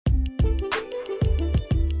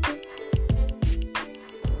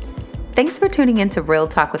Thanks for tuning in to Real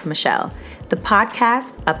Talk with Michelle, the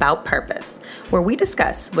podcast about purpose, where we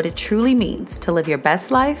discuss what it truly means to live your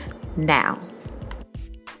best life now.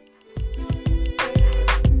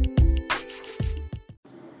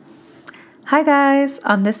 Hi guys,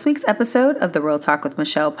 on this week's episode of the Real Talk with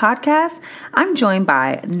Michelle podcast, I'm joined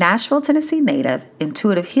by Nashville, Tennessee native,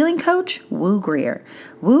 intuitive healing coach, Greer.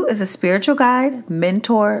 Wu is a spiritual guide,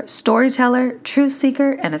 mentor, storyteller, truth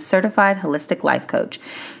seeker, and a certified holistic life coach.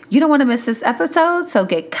 You don't want to miss this episode, so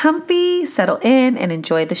get comfy, settle in, and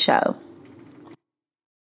enjoy the show.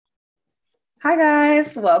 Hi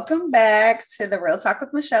guys, welcome back to the Real Talk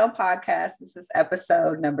with Michelle podcast. This is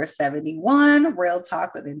episode number 71, Real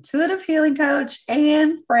Talk with intuitive healing coach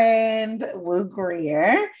and friend, Wu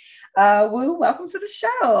Greer. Wu, welcome to the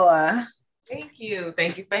show. Thank you.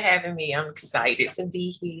 Thank you for having me. I'm excited to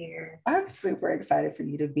be here. I'm super excited for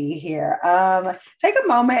you to be here. Take a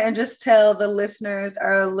moment and just tell the listeners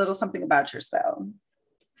a little something about yourself.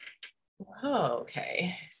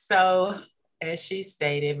 Okay. So as she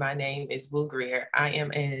stated, my name is Wu Greer. I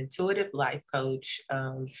am an intuitive life coach.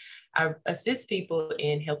 I assist people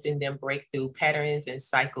in helping them break through patterns and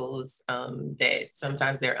cycles that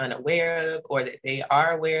sometimes they're unaware of or that they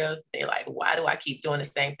are aware of. They're like, why do I keep doing the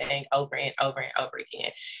same thing over and over and over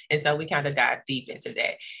again? And so we kind of dive deep into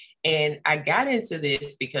that. And I got into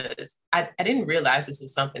this because I didn't realize this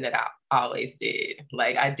was something that I always did.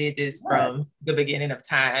 Like I did this from the beginning of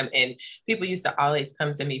time, and people used to always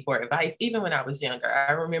come to me for advice, even when I was younger.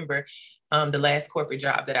 I remember the last corporate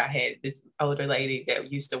job that I had, this older lady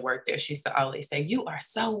that used to work there, she used to always say, "You are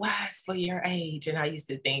so wise for your age." And I used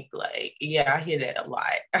to think like, yeah, I hear that a lot.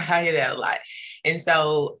 I hear that a lot. And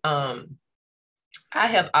so, I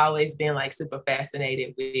have always been like super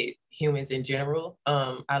fascinated with humans in general.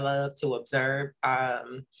 I love to observe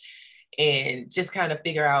and just kind of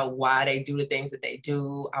figure out why they do the things that they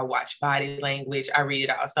do. I watch body language. I read it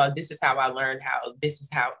all. So this is how I learned this is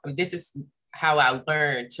how I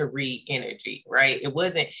learned to read energy, right? It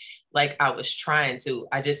wasn't like I was trying to.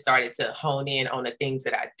 I just started to hone in on the things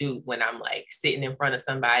that I do when I'm like sitting in front of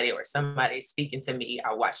somebody or somebody speaking to me.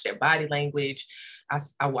 I watch their body language.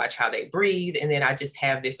 I watch how they breathe. And then I just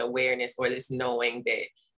have this awareness or this knowing that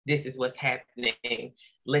this is what's happening.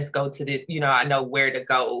 Let's go to the, I know where to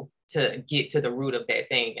go to get to the root of that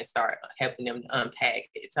thing and start helping them to unpack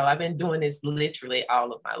it. So I've been doing this literally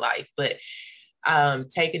all of my life, but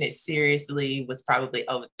taking it seriously was probably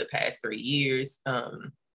over the past 3 years.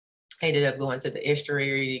 Ended up going to the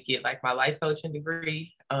estuary to get like my life coaching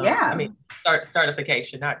degree.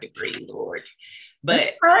 Certification, not degree, Lord.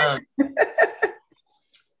 But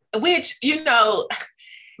which,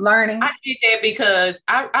 learning. I did that because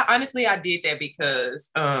I honestly did that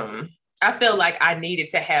because I felt like I needed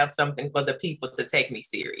to have something for the people to take me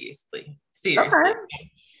seriously. Okay.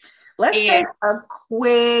 Let's take a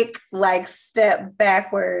quick step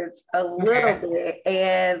backwards a little bit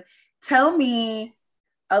and tell me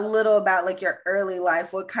a little about your early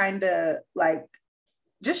life. What kind of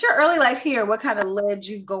just your early life here, what kind of led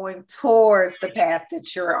you going towards the path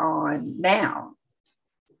that you're on now?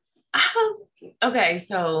 Okay,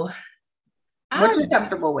 so what you're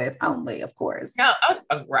comfortable with only, of course. No,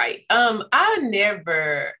 right.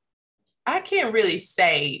 I can't really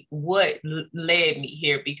say what led me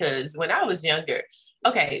here because when I was younger,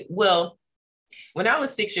 when I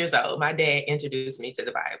was 6 years old, my dad introduced me to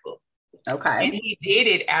the Bible. Okay. And he did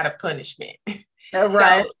it out of punishment.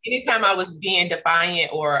 Right. So anytime I was being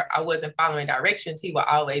defiant or I wasn't following directions, he would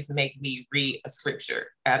always make me read a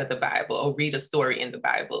scripture out of the Bible or read a story in the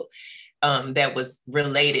Bible that was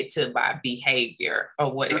related to my behavior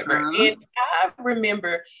or whatever. And I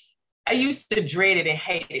remember I used to dread it and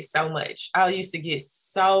hate it so much. I used to get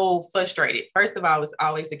so frustrated. First of all, it was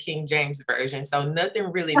always the King James version. So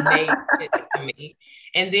nothing really made sense to me.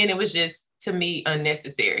 And then it was just, to me,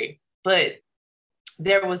 unnecessary. But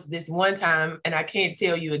there was this one time, and I can't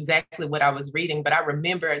tell you exactly what I was reading, but I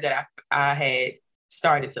remember that I had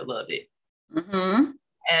started to love it. Mm-hmm.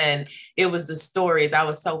 And it was the stories. I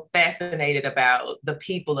was so fascinated about the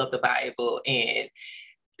people of the Bible and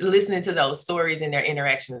listening to those stories and their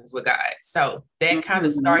interactions with God. So that kind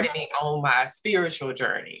of started me on my spiritual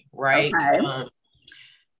journey, right? Okay.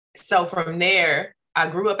 So from there, I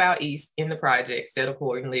grew up out east in the projects, Settle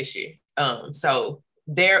Court and Lishy. So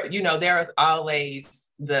there is always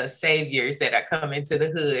the saviors that are coming to the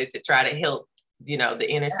hood to try to help, the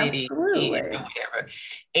inner city or whatever.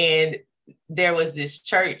 And there was this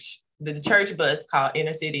church, the church bus called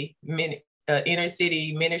Inner City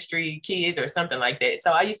Ministry Kids or something like that.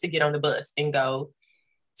 So I used to get on the bus and go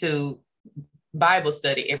to Bible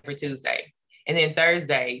study every Tuesday. And then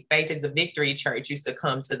Thursday, Faith is a Victory Church used to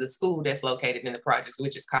come to the school that's located in the projects,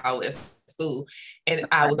 which is called West School. And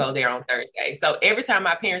I would go there on Thursday. So every time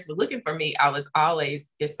my parents were looking for me, I was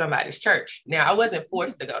always at somebody's church. Now, I wasn't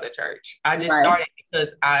forced to go to church. I just started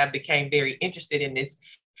because I became very interested in this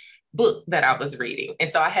book that I was reading. And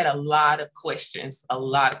so I had a lot of questions,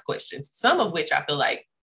 some of which I feel like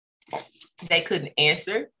they couldn't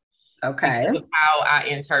answer. Okay. Because of how I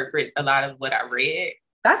interpret a lot of what I read.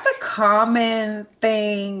 That's a common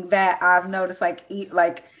thing that I've noticed,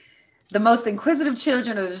 like the most inquisitive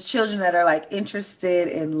children or the children that are like interested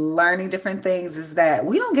in learning different things is that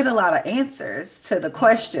we don't get a lot of answers to the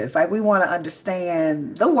questions. Like we want to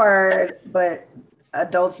understand the word, but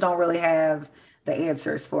adults don't really have the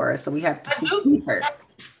answers for us. So we have to see deeper.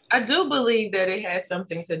 I do believe that it has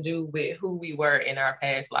something to do with who we were in our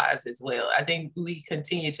past lives as well. I think we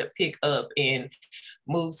continue to pick up and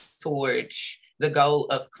move towards the goal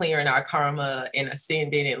of clearing our karma and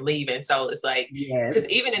ascending and leaving. So it's like, because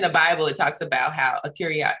even in the Bible, it talks about how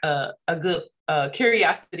a good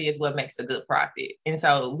curiosity is what makes a good prophet. And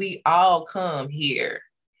so we all come here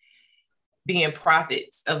being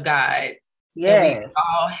prophets of God. Yes. And we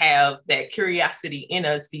all have that curiosity in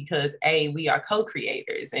us because we are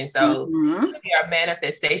co-creators. And so we are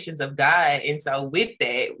manifestations of God. And so with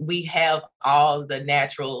that, we have all the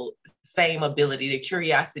natural same ability, the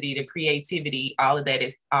curiosity, the creativity, all of that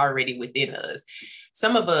is already within us.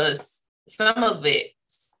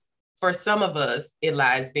 For some of us, it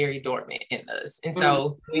lies very dormant in us. And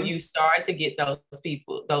so when you start to get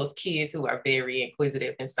those kids who are very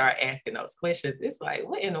inquisitive and start asking those questions, it's like,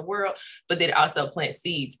 what in the world? But then also plant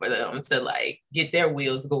seeds for them to like get their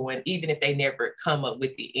wheels going, even if they never come up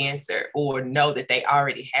with the answer or know that they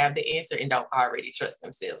already have the answer and don't already trust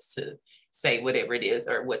themselves to say whatever it is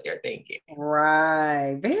or what they're thinking.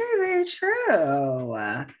 Right. Very, very true.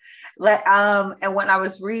 And when I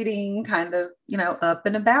was reading kind of, up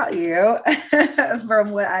and about you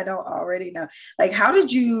from what I don't already know, like, how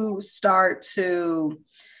did you start to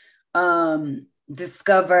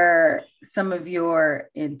discover some of your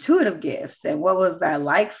intuitive gifts and what was that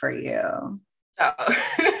like for you?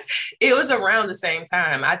 It was around the same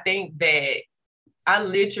time. I think that I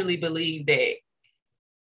literally believe that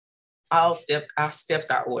our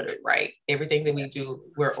steps are ordered, right? Everything that we do,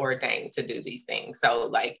 we're ordained to do these things. So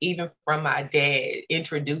like, even from my dad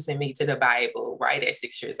introducing me to the Bible right at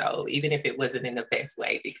 6 years old, even if it wasn't in the best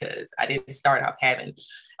way, because I didn't start off having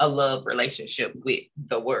a love relationship with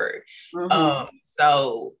the word.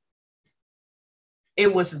 So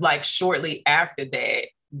it was like shortly after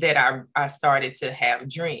that I started to have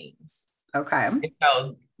dreams. Okay. And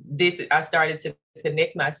so I started to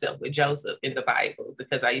connect myself with Joseph in the Bible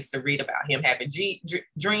because I used to read about him having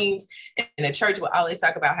dreams, and the church would always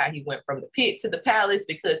talk about how he went from the pit to the palace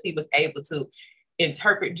because he was able to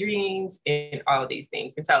interpret dreams and all of these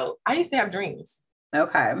things. And so I used to have dreams.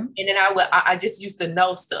 Okay. And then I just used to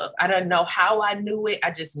know stuff. I don't know how I knew it.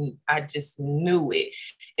 I just knew it.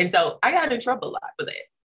 And so I got in trouble a lot for that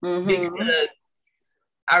because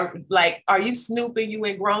are you snooping? You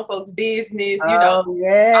in grown folks' business?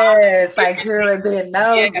 Yes, like you're being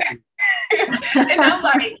nosy. Yeah. And I'm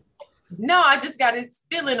like, no, I just got this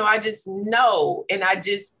feeling, or I just know, and I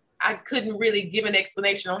couldn't really give an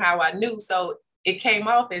explanation on how I knew, so it came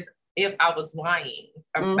off as if I was lying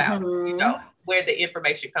about where the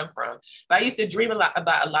information come from. But I used to dream a lot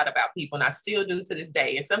about people, and I still do to this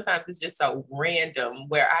day. And sometimes it's just so random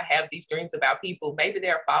where I have these dreams about people. Maybe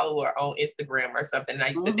they're a follower on Instagram or something. And I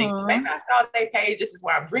used to think, maybe I saw their page. This is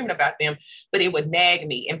why I'm dreaming about them. But it would nag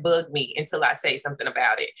me and bug me until I say something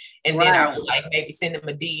about it. And then I would like maybe send them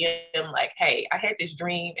a DM like, hey, I had this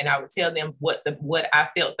dream, and I would tell them what I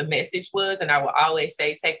felt the message was. And I would always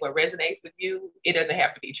say, take what resonates with you. It doesn't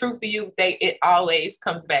have to be true for you. It always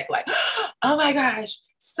comes back like, oh my gosh,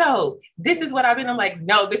 so this is what I'm like,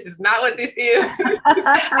 no, this is not what this is. I just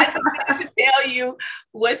wanted to tell you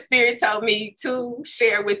what Spirit told me to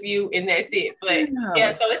share with you, and that's it. But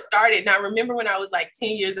yeah, so it started. And I remember when I was like 10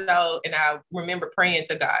 years old, and I remember praying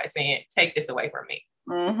to God saying, take this away from me.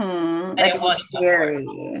 Like it was scary.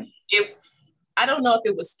 I don't know if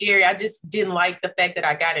it was scary. I just didn't like the fact that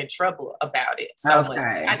I got in trouble about it so much.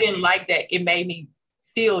 I didn't like that it made me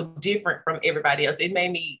feel different from everybody else. It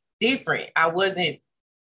made me different. I wasn't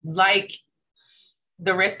like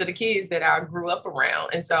the rest of the kids that I grew up around.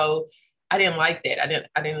 And so I didn't like that. I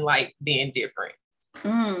didn't like being different.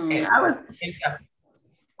 I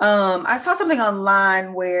saw something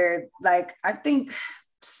online where like, I think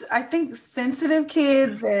sensitive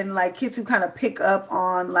kids and like kids who kind of pick up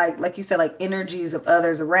on like you said, like energies of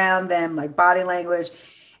others around them, like body language.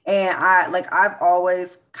 And I've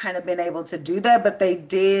always kind of been able to do that, but they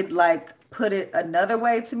did like put it another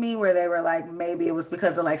way to me where they were like, maybe it was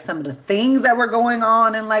because of like some of the things that were going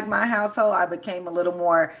on in like my household. I became a little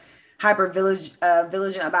more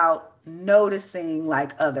vigilant about noticing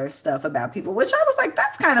like other stuff about people, which I was like,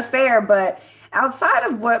 that's kind of fair. But outside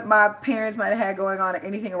of what my parents might have had going on or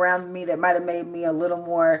anything around me that might have made me a little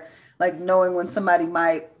more like knowing when somebody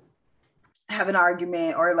might have an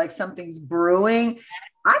argument or like something's brewing,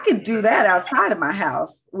 I could do that outside of my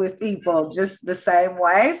house with people just the same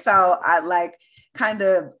way. So I like kind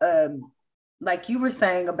of like you were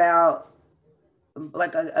saying about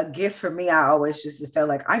like a gift for me, I always just felt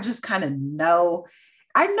like I just kind of know.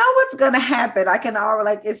 I know what's gonna happen. I can already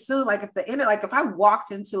like it's soon like if the inner like if I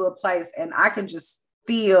walked into a place and I can just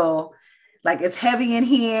feel like it's heavy in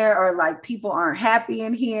here or like people aren't happy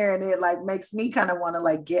in here and it like makes me kind of want to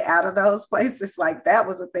like get out of those places. Like that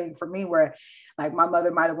was a thing for me where like my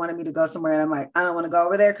mother might have wanted me to go somewhere and I'm like, I don't want to go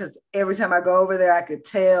over there because every time I go over there, I could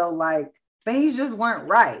tell like things just weren't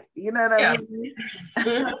right. You know what I mean?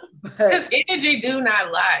 Because energy do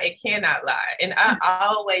not lie. It cannot lie. And I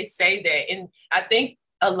always say that. And I think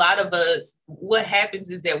a lot of us, what happens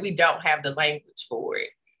is that we don't have the language for it.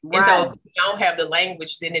 Right. And so if you don't have the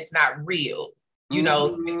language, then it's not real, you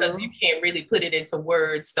know, because you can't really put it into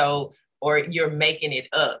words. So, or you're making it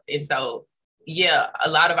up. And so, yeah, a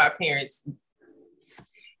lot of our parents,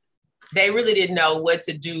 they really didn't know what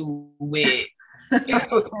to do with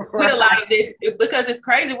with a lot of this, because it's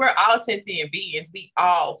crazy. We're all sentient beings. We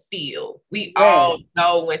all feel. We all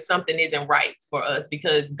know when something isn't right for us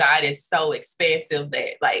because God is so expansive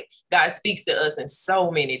that like God speaks to us in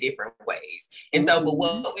so many different ways. And so, but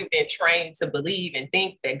what we've been trained to believe and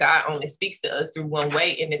think that God only speaks to us through one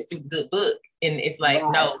way, and it's through the good book. And it's like,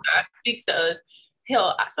 no, God speaks to us.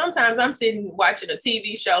 Hell, sometimes I'm sitting watching a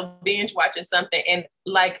TV show, binge watching something, and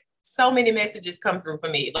like so many messages come through for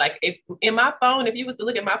me. Like if in my phone, if you was to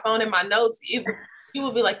look at my phone and my notes, you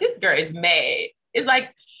would be like, this girl is mad. It's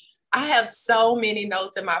like, I have so many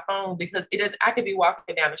notes in my phone because I could be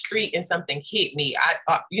walking down the street and something hit me.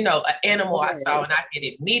 You know, an animal I saw and I could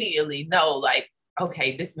immediately know like,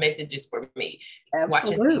 okay, this message is for me.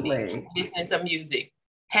 Absolutely. Watching TV, listening to music,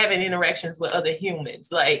 having interactions with other humans.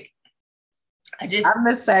 Like, I'm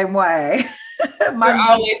the same way.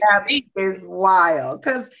 My notes app is wild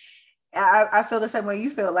because I feel the same way you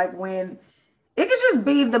feel. Like when it could just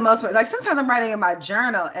be the most like sometimes I'm writing in my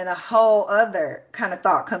journal and a whole other kind of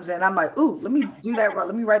thought comes in. I'm like, ooh, let me do that.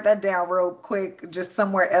 Let me write that down real quick, just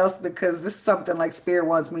somewhere else because this is something like spirit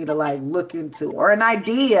wants me to like look into, or an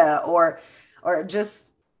idea, or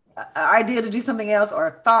just an idea to do something else, or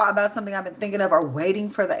a thought about something I've been thinking of or waiting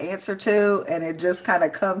for the answer to, and it just kind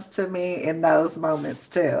of comes to me in those moments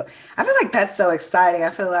too. I feel like that's so exciting. I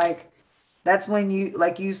feel like that's when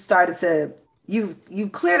you started to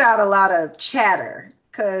you've cleared out a lot of chatter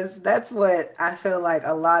because that's what I feel like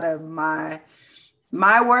a lot of my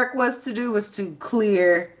work was to do was to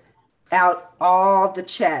clear out all the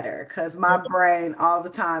chatter because my brain all the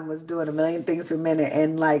time was doing a million things per minute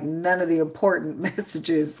and like none of the important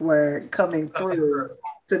messages were coming through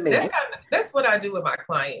to me. That's what I do with my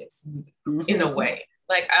clients in a way.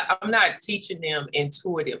 Like I'm not teaching them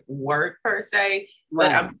intuitive work per se,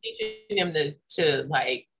 but I'm teaching them to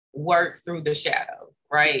like work through the shadow,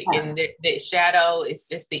 right? Yeah. And the shadow is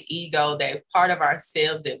just the ego, that part of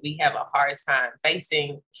ourselves that we have a hard time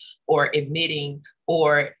facing or admitting,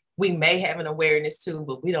 or we may have an awareness to,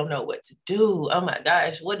 but we don't know what to do. Oh my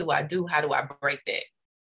gosh, what do I do? How do I break that?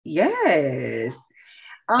 Yes.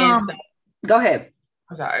 Go ahead.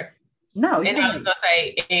 I'm sorry. No, and I was gonna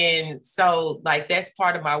say, and so like that's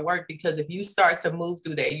part of my work, because if you start to move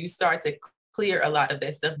through that, you start to clear a lot of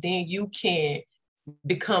that stuff, then you can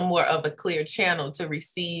become more of a clear channel to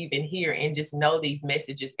receive and hear and just know these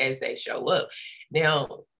messages as they show up.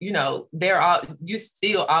 Now, you know, you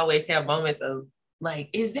still always have moments of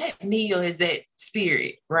like, is that me or is that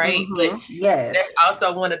spirit, right? But yes, that's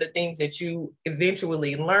also one of the things that you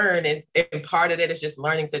eventually learn, and part of that is just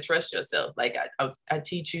learning to trust yourself. Like I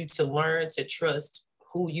teach you to learn to trust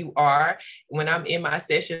who you are. When I'm in my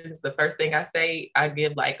sessions, the first thing I say, I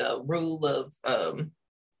give like a rule of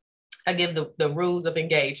I give the rules of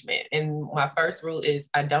engagement. And my first rule is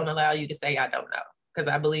I don't allow you to say I don't know, because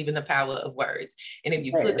I believe in the power of words. And if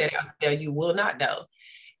you put that out there, you will not know.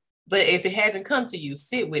 But if it hasn't come to you,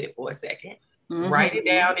 sit with it for a second. Write it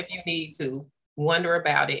down if you need to, wonder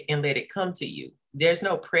about it, and let it come to you. There's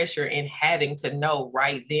no pressure in having to know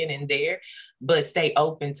right then and there, but stay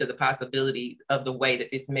open to the possibilities of the way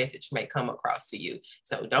that this message may come across to you.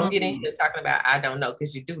 So don't get into talking about, I don't know,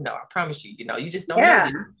 because you do know. I promise you, you know, you just don't know.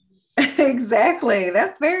 Exactly.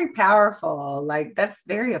 That's very powerful. Like that's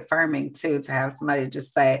very affirming too, to have somebody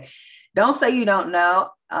just say, don't say you don't know.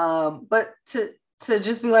 But to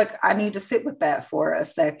just be like, I need to sit with that for a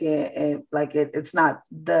second. And like it's not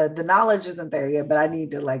the knowledge isn't there yet, but I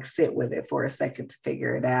need to like sit with it for a second to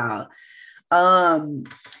figure it out. Um,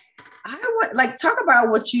 I want like talk about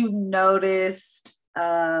what you've noticed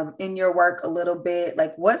in your work a little bit.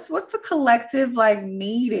 Like what's the collective like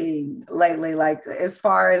needing lately, like as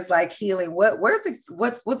far as like healing? Where's it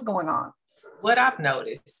what's going on? What I've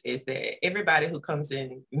noticed is that everybody who comes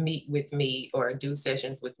in meet with me or do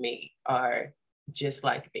sessions with me are just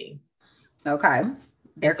like me. Okay.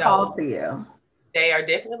 They're And so called to you. they are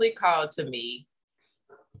definitely called to me,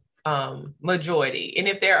 majority. And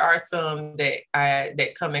if there are some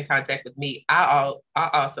that come in contact with me, I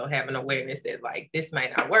also have an awareness that like this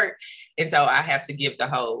might not work. And so I have to give the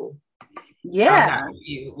whole, I'm Yeah. not for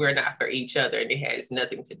you, we're not for each other, and it has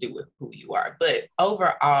nothing to do with who you are. But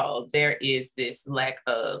overall, there is this lack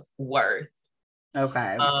of worth.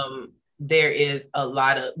 Okay. There is a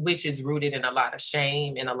lot of, which is rooted in a lot of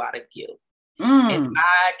shame and a lot of guilt. And Mm.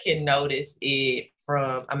 I can notice it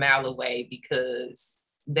from a mile away because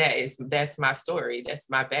that's my story. That's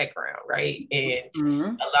my background, right? And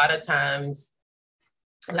Mm. a lot of times,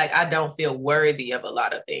 like I don't feel worthy of a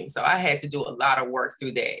lot of things. So I had to do a lot of work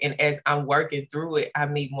through that. And as I'm working through it, I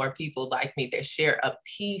meet more people like me that share a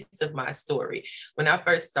piece of my story. When I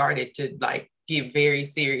first started to like get very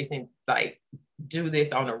serious and like do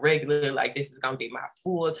this on a regular, like this is gonna be my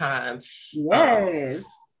full time. Yes.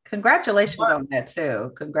 Congratulations Work. on that too. Thank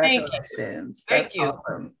you. Congratulations. That's Thank you.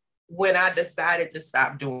 awesome. When I decided to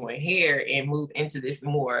stop doing hair and move into this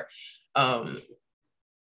um,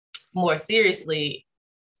 more seriously,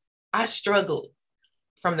 I struggled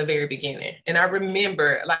from the very beginning. And I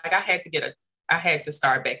remember like I had to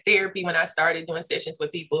start back therapy when I started doing sessions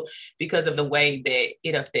with people because of the way that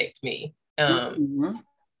it affected me. Mm-hmm.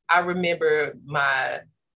 I remember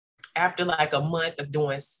after like a month of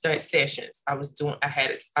doing sessions, I was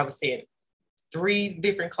seeing 3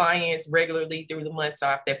 different clients regularly through the month. So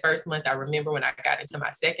after that first month, I remember when I got into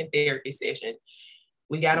my second therapy session,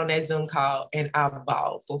 we got on that Zoom call and I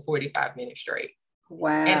bawled for 45 minutes straight. And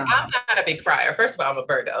Wow. I'm not a big crier. First of all, I'm a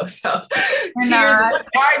Virgo. So You're tears, not. what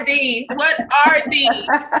are these? What are these?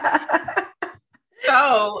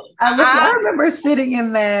 So I remember sitting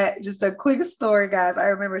in that, just a quick story, guys. I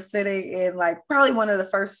remember sitting in like probably one of the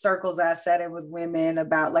first circles I sat in with women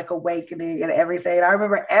about like awakening and everything. And I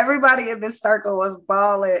remember everybody in this circle was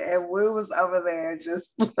bawling and Woo was over there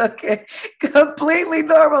just looking completely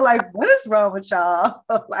normal. Like, what is wrong with y'all?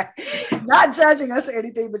 Like, not judging us or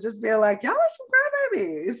anything, but just being like, y'all are some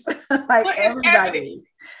crybabies. Like everybody.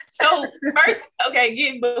 So first,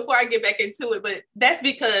 okay, before I get back into it, but that's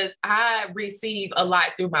because I receive a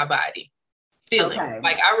lot through my body. Feeling. Okay.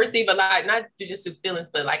 Like I receive a lot, not just through feelings,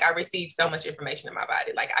 but like I receive so much information in my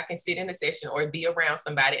body. Like I can sit in a session or be around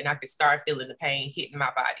somebody and I can start feeling the pain hitting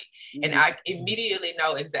my body. Mm-hmm. And I immediately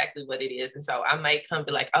know exactly what it is. And so I might come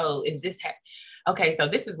to like, oh, is this okay, so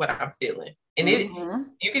this is what I'm feeling. And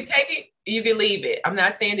you can take it, you can leave it. I'm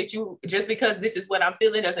not saying that you, just because this is what I'm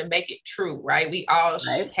feeling doesn't make it true, right? We all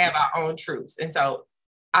have our own truths. And so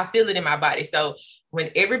I feel it in my body. So when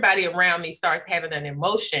everybody around me starts having an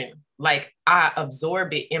emotion, like I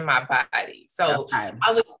absorb it in my body. So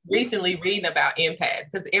I was recently reading about empaths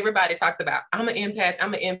because everybody talks about, I'm an empath,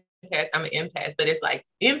 but it's like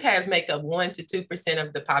empaths make up 1% to 2%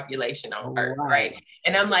 of the population on Earth, right?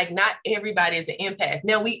 And I'm like, not everybody is an empath.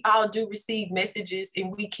 Now we all do receive messages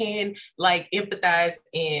and we can like empathize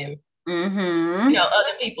and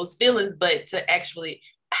other people's feelings, but to actually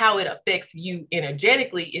how it affects you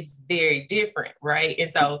energetically is very different, right? And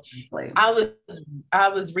so I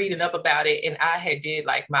was reading up about it, and I had did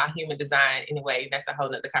like my human design anyway. That's a whole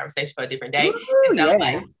nother conversation for a different day. And so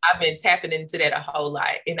like I've been tapping into that a whole lot,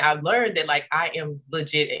 and I've learned that like I am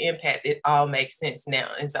legit an empath. It all makes sense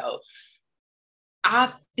now, and so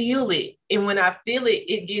I feel it. And when I feel it,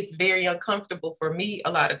 it gets very uncomfortable for me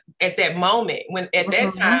at that moment. When at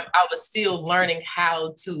that time I was still learning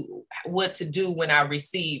what to do when I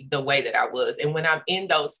received the way that I was. And when I'm in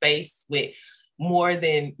those spaces with more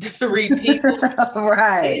than 3 people,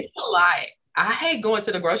 right. It's a lot. I hate going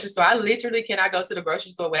to the grocery store. I literally cannot go to the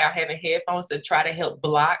grocery store without having headphones to try to help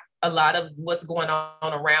block a lot of what's going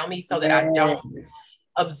on around me so that I don't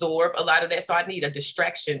absorb a lot of that. So I need a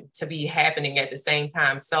distraction to be happening at the same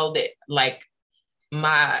time so that like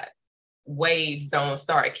my waves don't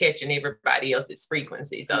start catching everybody else's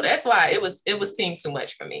frequency. So that's why it was team too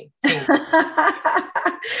much for me. Team too much.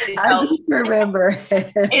 I just remember.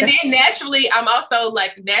 And then naturally, I'm also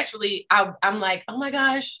like, I'm like, oh my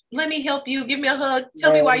gosh, let me help you. Give me a hug.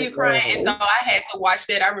 Tell me why you're crying. And so I had to watch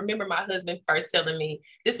that. I remember my husband first telling me,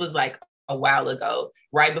 this was like a while ago,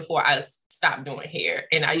 right before I stopped doing hair.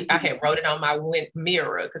 And I had wrote it on my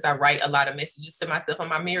mirror, because I write a lot of messages to myself on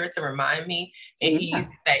my mirror to remind me. And he used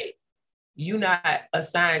to say, you're not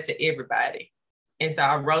assigned to everybody. And so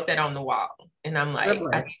I wrote that on the wall. And I'm like,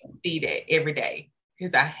 I see that every day,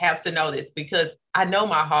 because I have to know this, because I know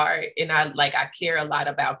my heart, and I care a lot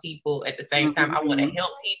about people. At the same time, I want to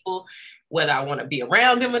help people, whether I want to be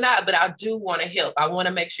around them or not, but I do want to help. I want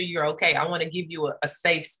to make sure you're okay. I want to give you a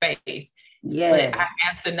safe space. Yeah. But I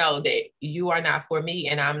have to know that you are not for me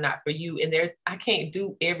and I'm not for you. And I can't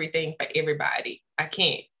do everything for everybody. I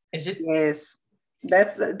can't. It's just. Yes.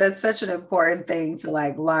 That's such an important thing to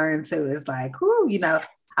like learn too. It's like, whoo, you know,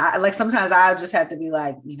 I like sometimes I'll just have to be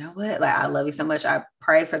like, you know what, like I love you so much. I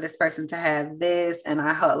pray for this person to have this, and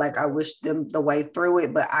I hope, like I wish them the way through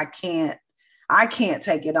it, but I can't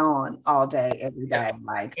take it on all day, every day.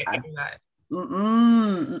 Like not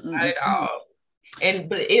at all. And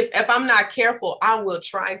but if I'm not careful, I will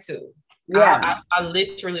try to. Yeah, I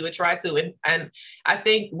literally would try to. And I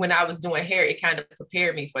think when I was doing hair, it kind of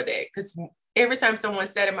prepared me for that, because every time someone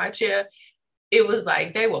sat in my chair, it was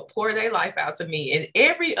like they would pour their life out to me. And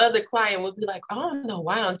every other client would be like, I don't know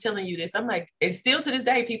why I'm telling you this. I'm like, and still to this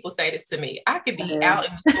day, people say this to me. I could be out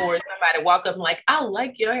in the store and somebody walk up and like, I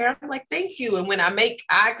like your hair. I'm like, thank you. And when I make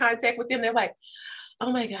eye contact with them, they're like,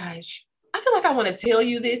 oh my gosh, I feel like I want to tell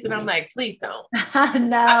you this. And I'm like, please don't.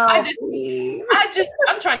 No, I'm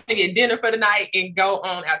trying to get dinner for the night and go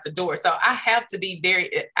on out the door. So I have to be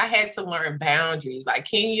I had to learn boundaries. Like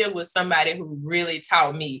Kenya was somebody who really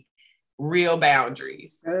taught me real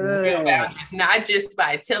boundaries, not just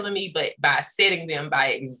by telling me, but by setting them by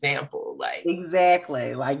example. Like,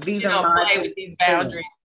 exactly. Like, these are my play with these boundaries,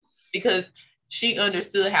 because she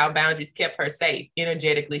understood how boundaries kept her safe,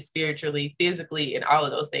 energetically, spiritually, physically, and all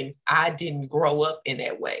of those things. I didn't grow up in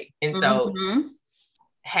that way. And so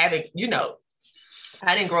having,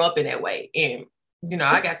 I didn't grow up in that way. And,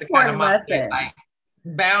 I got to kind of mock it, like,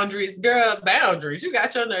 boundaries, girl, boundaries. You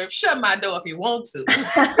got your nerve. Shut my door if you want to.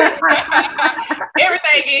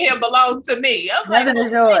 Everything in here belongs to me. I'm nothing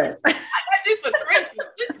is yours. I got this for Christmas.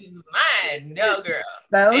 This is mine. No, girl.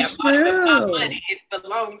 So true. My money, it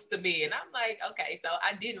belongs to me. And I'm like, okay, so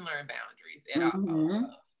I didn't learn boundaries at all. So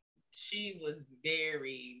she was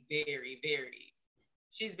very, very, very,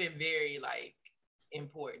 she's been very like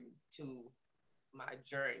important to my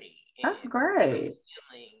journey. That's great.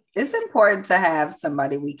 It's important to have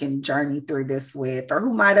somebody we can journey through this with, or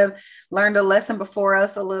who might have learned a lesson before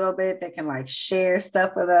us a little bit, that can like share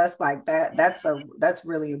stuff with us like that. That's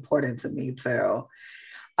really important to me too.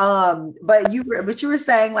 But you were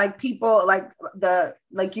saying like people like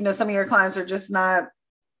some of your clients are just not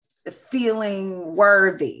feeling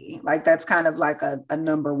worthy. Like that's kind of like a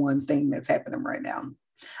number one thing that's happening right now.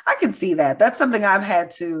 I can see that. That's something I've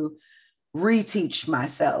had to reteach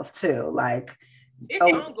myself too. Like, it's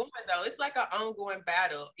ongoing though. It's like an ongoing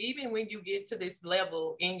battle. Even when you get to this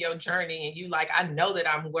level in your journey and you like, I know that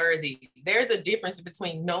I'm worthy. There's a difference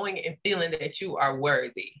between knowing and feeling that you are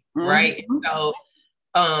worthy, right? So,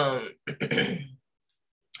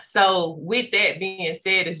 so with that being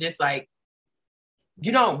said, it's just like,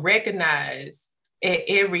 you don't recognize at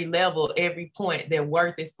every level, every point that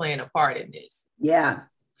worth is playing a part in this. Yeah.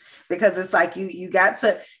 Because it's like you got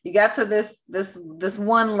to this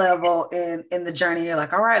one level in the journey. You're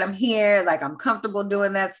like, all right, I'm here. Like I'm comfortable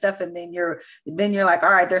doing that stuff. And then you're like,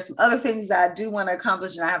 all right, there's some other things that I do want to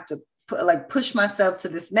accomplish, and I have to push myself to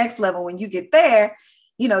this next level. When you get there,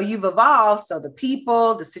 you've evolved. So the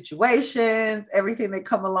people, the situations, everything that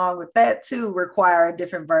come along with that too require a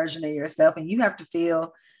different version of yourself, and you have to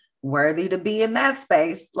feel worthy to be in that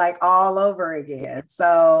space like all over again.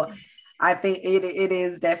 So I think it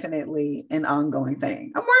is definitely an ongoing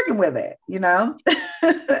thing. I'm working with it, and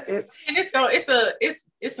it's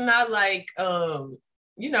not like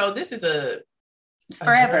this is it's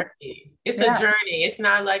forever. It's a journey. It's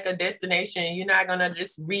not like a destination. You're not gonna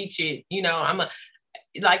just reach it.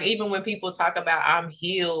 Like even when people talk about I'm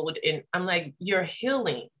healed, and I'm like, you're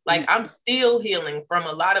healing. Like I'm still healing from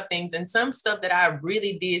a lot of things, and some stuff that I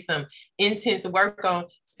really did some intense work on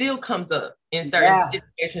still comes up in certain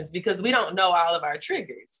situations, because we don't know all of our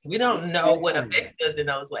triggers. We don't know what affects us in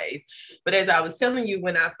those ways. But as I was telling you,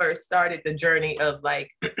 when I first started the journey of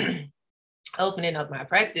like opening up my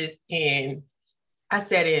practice, and I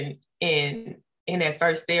sat in in that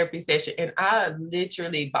first therapy session, and I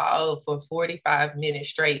literally bawled for 45 minutes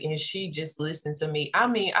straight, and she just listened to me. I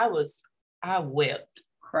mean, I wept.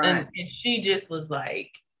 And she just was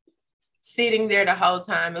like sitting there the whole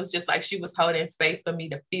time. It was just like she was holding space for me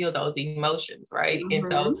to feel those emotions, right? And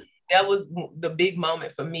so that was the big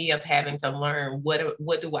moment for me of having to learn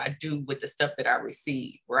what do I do with the stuff that I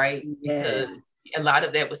receive, right? Because a lot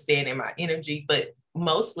of that was staying in my energy, but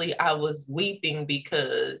mostly I was weeping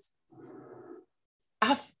because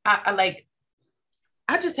I like,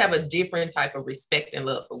 I just have a different type of respect and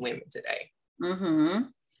love for women today.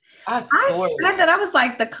 I said that. I was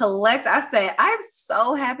like, I said, I'm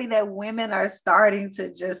so happy that women are starting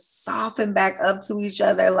to just soften back up to each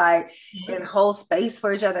other, like and hold space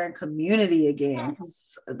for each other and community again.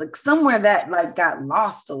 Like somewhere that like got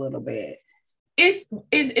lost a little bit.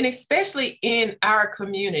 And especially in our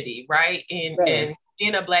community, right? And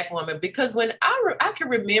in a Black woman, because when I can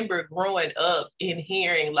remember growing up and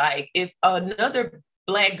hearing like, if another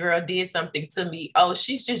Black girl did something to me, oh,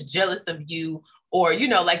 she's just jealous of you. Or, you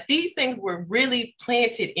know, like these things were really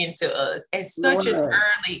planted into us at such an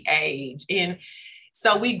early age. And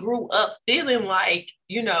so we grew up feeling like,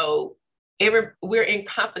 you know, we're in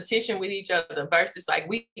competition with each other versus like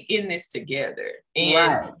we in this together.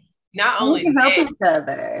 And not only we can help each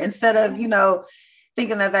other instead of, you know,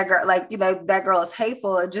 thinking that girl, like, you know, that girl is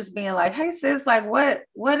hateful, and just being like, hey sis, like what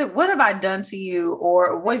have I done to you,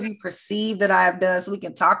 or what have you perceived that I've done, so we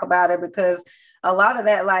can talk about it. Because a lot of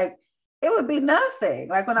that, like, it would be nothing.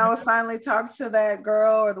 Like when I would finally talk to that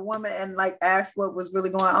girl or the woman and like ask what was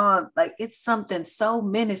really going on, like it's something so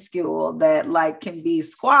minuscule that like can be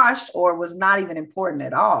squashed or was not even important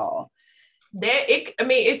at all.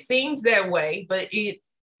 It seems that way, but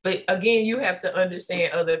again, you have to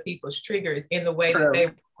understand other people's triggers in the way that they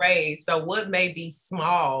were raised. So what may be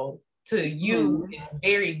small to you is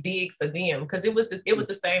very big for them. Because it was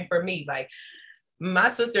the same for me. Like my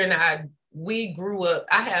sister and I, we grew up.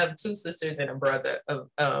 I have two sisters and a brother,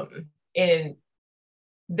 and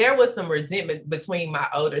there was some resentment between my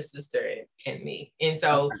older sister and me, and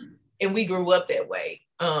so and we grew up that way.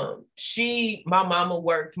 My mama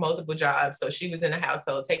worked multiple jobs, so she was in the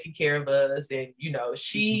household taking care of us, and you know,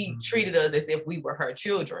 she treated us as if we were her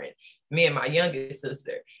children, me and my youngest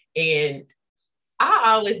sister, and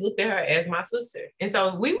I always looked at her as my sister. And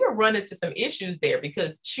so we were running into some issues there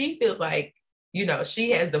because she feels like, you know,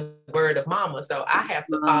 she has the word of mama, so I have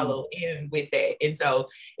to follow in with that. And so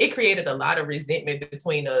it created a lot of resentment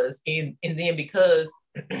between us. And then because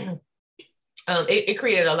it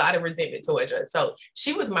created a lot of resentment towards us. So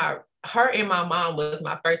her and my mom was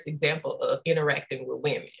my first example of interacting with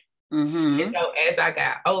women. And so as I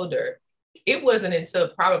got older, it wasn't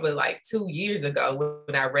until probably like 2 years ago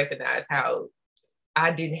when I recognized how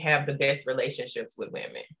I didn't have the best relationships with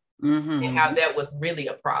women and how that was really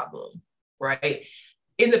a problem. Right.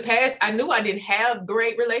 In the past, I knew I didn't have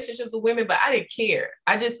great relationships with women, but I didn't care.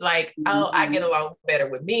 I just like, I get along better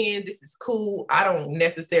with men. This is cool. I don't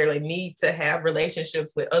necessarily need to have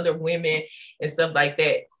relationships with other women and stuff like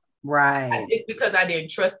that. Right. It's because I didn't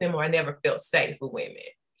trust them or I never felt safe with women.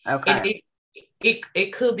 Okay. And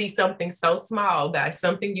it could be something so small, by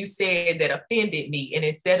something you said that offended me. And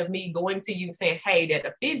instead of me going to you and saying, hey, that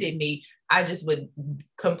offended me, I just would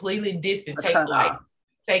completely distance,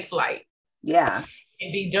 take flight. Yeah.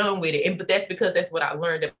 And be done with it. But that's because that's what I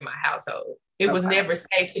learned in my household. It was never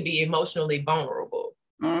safe to be emotionally vulnerable.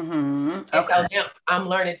 And so now I'm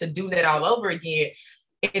learning to do that all over again.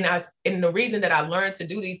 And the reason that I learned to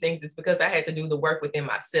do these things is because I had to do the work within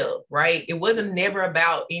myself, right? It wasn't never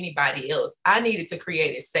about anybody else. I needed to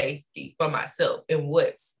create a safety for myself and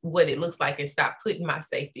what it looks like, and stop putting my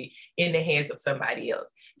safety in the hands of somebody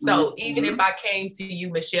else. So even if I came to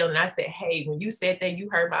you, Michelle, and I said, hey, when you said that, you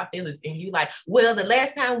hurt my feelings, and you like, well, the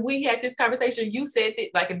last time we had this conversation, you said that,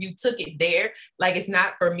 like if you took it there, like it's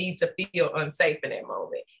not for me to feel unsafe in that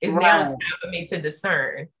moment. It's now time for me to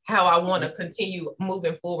discern how I want to continue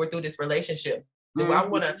moving forward through this relationship. Do I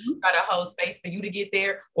want to try to hold space for you to get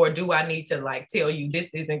there, or do I need to like tell you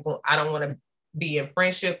this isn't going, I don't want to be in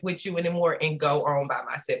friendship with you anymore and go on by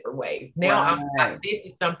my separate way. Now this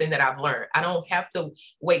is something that I've learned. I don't have to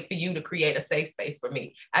wait for you to create a safe space for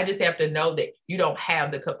me. I just have to know that you don't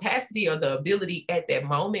have the capacity or the ability at that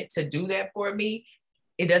moment to do that for me.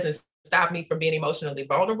 It doesn't stop me from being emotionally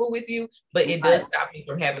vulnerable with you, but it does stop me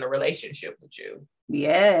from having a relationship with you.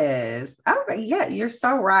 Yes. Okay. Yeah, you're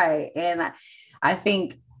so right. And I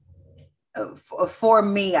think for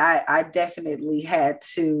me, I definitely had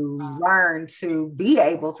to learn to be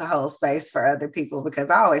able to hold space for other people because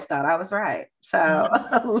I always thought I was right. So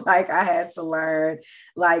like I had to learn,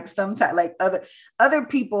 like sometimes like other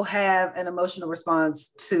people have an emotional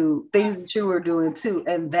response to things that you were doing too,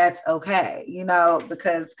 and that's okay,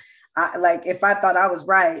 because like if I thought I was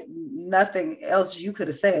right, nothing else you could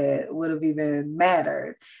have said would have even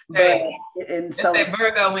mattered. But Hey, and that's so that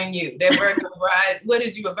Virgo in you. That Virgo rise. What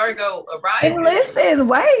is you, a Virgo, a and rising? listen,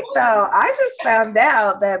 wait though. I just found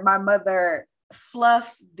out that my mother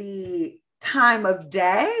fluffed the time of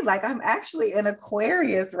day. Like I'm actually an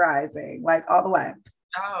Aquarius rising, like all the way.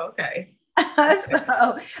 Oh, okay.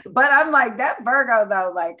 So, but I'm like that Virgo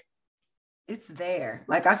though, like it's there.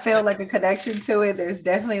 Like I feel like a connection to it. There's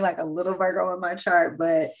definitely like a little Virgo in my chart,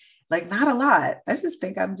 but like not a lot. I just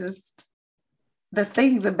think I'm just the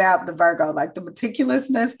things about the Virgo, like the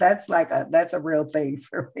meticulousness, that's a real thing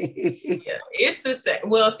for me. Yeah, it's the same.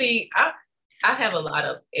 Well, see, I have a lot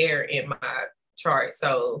of air in my chart,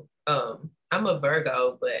 so I'm a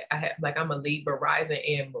Virgo, but I'm a Libra rising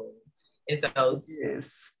and moon, and so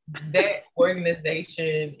Yes. that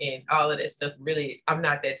organization and all of that stuff really, I'm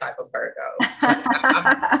not that type of Virgo. Like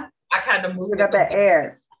I kind of move You with got the that wind.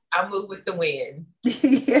 air. I move with the wind.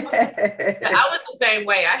 Yeah. I was the same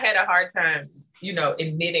way. I had a hard time,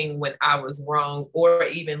 admitting when I was wrong or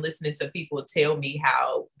even listening to people tell me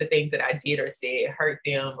how the things that I did or said hurt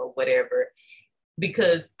them or whatever,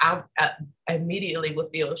 because I immediately would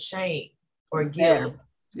feel shame or guilt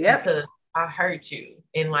Yep. because I hurt you.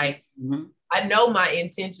 And like, Mm-hmm. I know my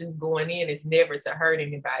intentions going in is never to hurt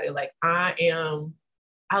anybody. Like I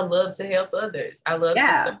love to help others. I love to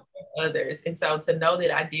Yeah. support others. And so to know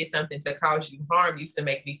that I did something to cause you harm used to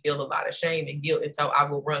make me feel a lot of shame and guilt. And so I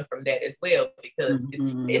will run from that as well because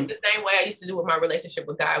it's the same way I used to do with my relationship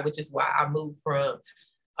with God, which is why I moved from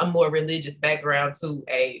a more religious background to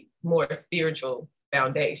a more spiritual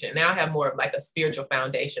foundation. Now I have more of like a spiritual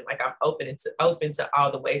foundation. Like I'm open to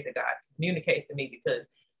all the ways that God communicates to me, because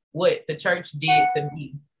what the church did to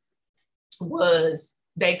me was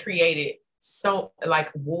they created so like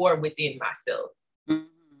war within myself.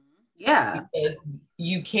 Yeah. Because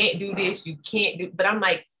you can't do this, you can't do, but I'm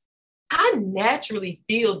like, I naturally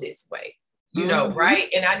feel this way, right?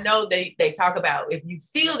 And I know they talk about if you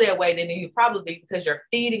feel that way, then you probably because you're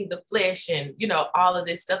feeding the flesh and all of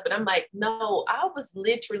this stuff. But I'm like, no, I was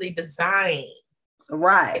literally designed.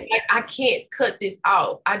 Right. Like, I can't cut this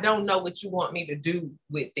off. I don't know what you want me to do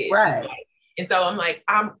with this. Right. And so I'm like,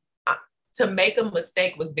 to make a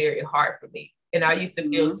mistake was very hard for me. And I used to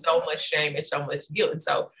feel so much shame and so much guilt. And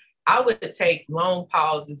so I would take long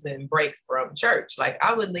pauses and break from church. Like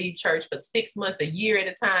I would leave church for 6 months, a year at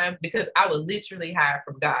a time, because I would literally hide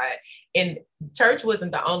from God. And church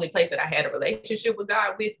wasn't the only place that I had a relationship with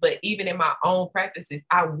God with, but even in my own practices,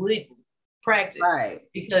 I wouldn't practice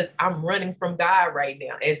because I'm running from God right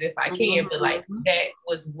now as if I can. But like that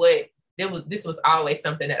was this was always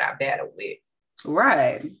something that I battled with.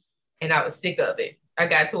 Right. And I was sick of it. I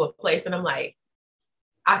got to a place and I'm like,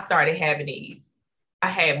 I started having these. I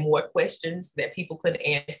had more questions that people couldn't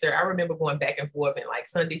answer. I remember going back and forth in like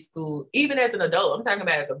Sunday school, even as an adult. I'm talking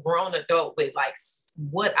about as a grown adult with like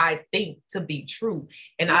what I think to be true.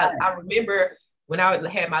 And I remember when I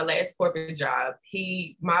had my last corporate job,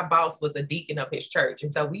 my boss was a deacon of his church.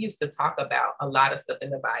 And so we used to talk about a lot of stuff in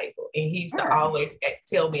the Bible. And he used to always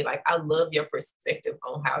tell me, like, I love your perspective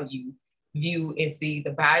on how you view and see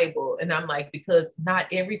the Bible. And I'm like, because not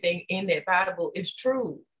everything in that Bible is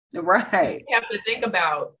true. Right. You have to think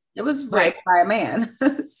about it was written by a man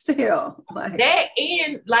still. Like that,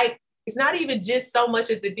 and like it's not even just so much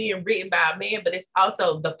as it being written by a man, but it's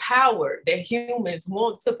also the power that humans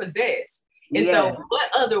want to possess. And so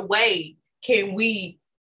what other way can we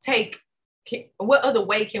what other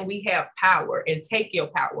way can we have power and take your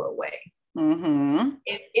power away?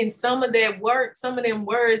 And some of that word, some of them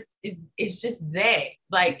words is just that.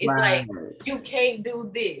 Like it's like you can't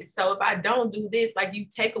do this. So if I don't do this, like you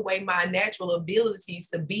take away my natural abilities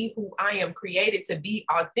to be who I am created to be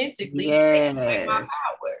authentically, take away my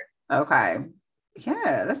power. Okay.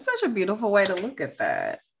 Yeah, that's such a beautiful way to look at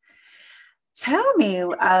that. Tell me,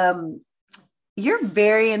 you're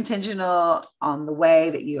very intentional on the way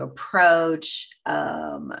that you approach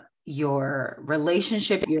your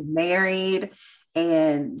relationship. You're married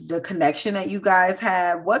and the connection that you guys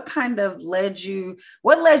have. What led you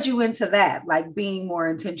into that? Like being more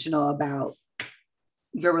intentional about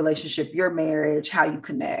your relationship, your marriage, how you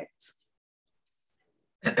connect?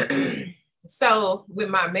 So with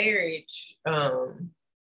my marriage,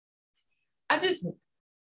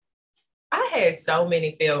 I had so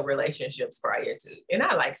many failed relationships prior to, and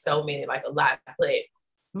I like so many, like a lot. But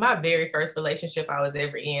my very first relationship I was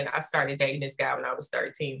ever in, I started dating this guy when I was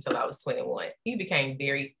 13 till I was 21. He became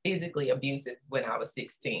very physically abusive when I was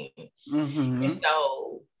 16. And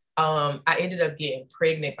so I ended up getting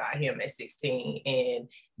pregnant by him at 16. And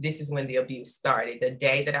this is when the abuse started. The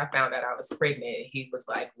day that I found out I was pregnant, he was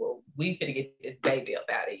like, well, we finna get this baby up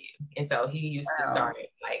out of you. And so he used to start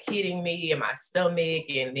like hitting me in my stomach.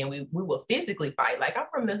 And then we would physically fight. Like, I'm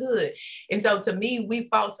from the hood. And so to me, we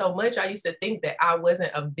fought so much. I used to think that I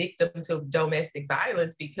wasn't a victim to domestic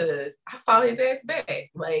violence because I fought his ass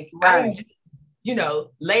back. Like, I didn't just,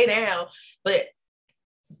 lay down. But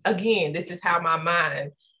again, this is how my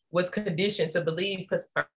mind was conditioned to believe, because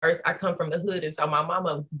first I come from the hood. And so my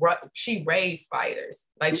mama, she raised fighters.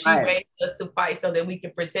 Like, she raised us to fight so that we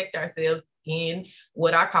can protect ourselves in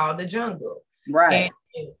what I call the jungle. Right.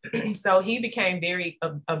 And so he became very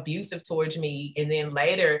abusive towards me. And then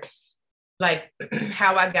later, like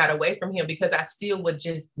how I got away from him, because I still would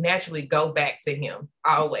just naturally go back to him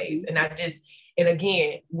always. And and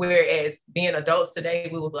again, whereas being adults today,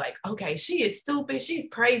 we would be like, okay, she is stupid. She's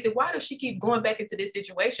crazy. Why does she keep going back into this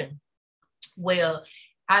situation? Well,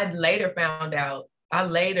 I later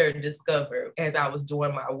discovered as I was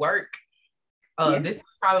doing my work, this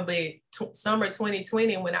was probably summer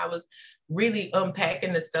 2020 when I was really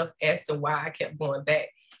unpacking the stuff as to why I kept going back.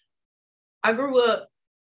 I grew up,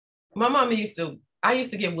 my mama I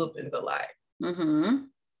used to get whoopings a lot.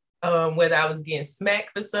 Whether I was getting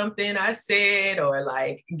smacked for something I said or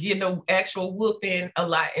like getting an actual whooping a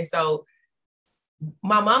lot. And so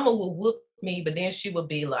my mama would whoop me, but then she would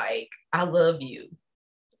be like, I love you.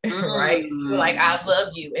 Right? She was like, I love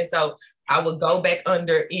you. And so I would go back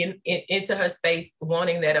into her space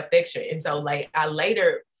wanting that affection. And so like I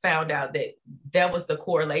later found out that was the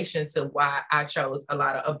correlation to why I chose a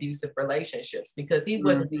lot of abusive relationships, because he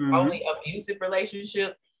wasn't the only abusive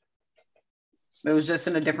relationship. It was just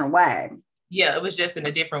in a different way. Yeah, it was just in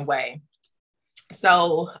a different way.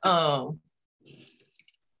 So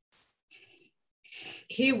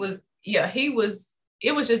it was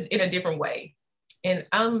just in a different way. And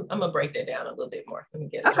I'm gonna break that down a little bit more. Let me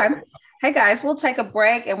get it. Okay. Hey guys, we'll take a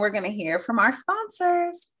break and we're gonna hear from our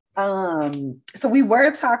sponsors. So we were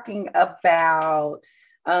talking about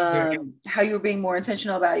how you were being more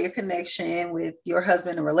intentional about your connection with your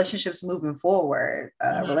husband and relationships moving forward,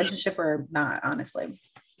 relationship or not, honestly.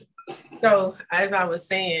 So as I was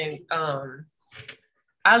saying,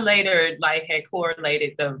 I later had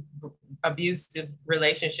correlated the abusive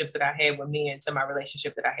relationships that I had with men to my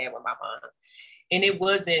relationship that I had with my mom. And it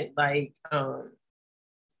wasn't like,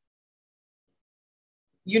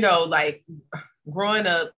 growing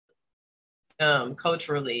up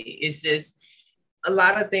culturally, it's just a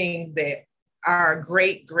lot of things that our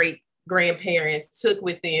great grandparents took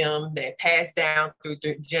with them that passed down through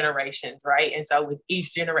generations, right? And so with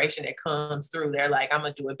each generation that comes through, they're like, I'm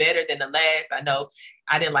gonna do it better than the last. I know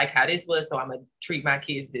I didn't like how this was, so I'm gonna treat my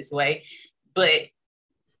kids this way. But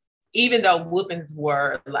even though whoopings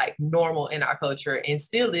were like normal in our culture and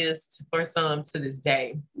still is for some to this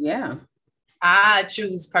day, I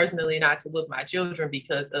choose personally not to whoop my children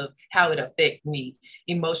because of how it affects me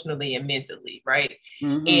emotionally and mentally, right?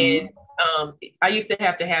 And I used to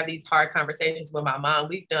have these hard conversations with my mom.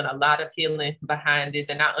 We've done a lot of healing behind this,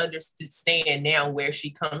 and I understand now where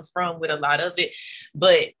she comes from with a lot of it.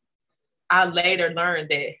 But I later learned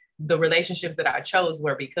that the relationships that I chose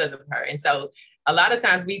were because of her. And so a lot of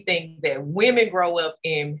times we think that women grow up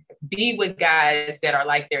and be with guys that are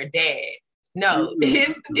like their dad. No,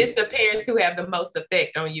 it's the parents who have the most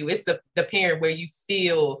effect on you. It's the parent where you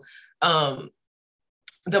feel the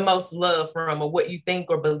most love from, or what you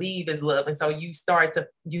think or believe is love. And so you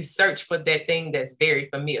search for that thing that's very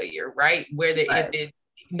familiar, right?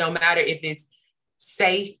 No matter if it's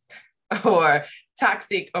safe or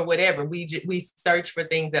toxic or whatever, we search for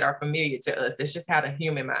things that are familiar to us. It's just how the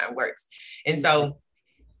human mind works. And so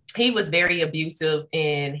he was very abusive,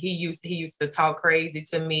 and he used to talk crazy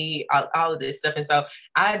to me, all of this stuff. And so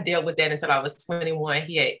I dealt with that until I was 21.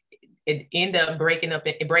 It ended up breaking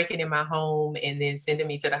in my home and then sending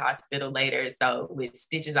me to the hospital later. So with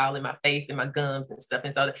stitches all in my face and my gums and stuff.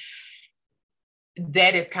 And so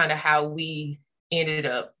that is kind of how we ended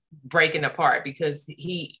up breaking apart, because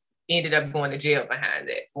he ended up going to jail behind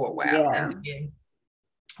that for a while. Yeah. And then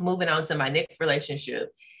moving on to my next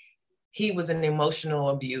relationship, he was an emotional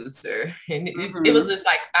abuser. And it was just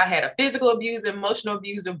like, I had a physical abuser, emotional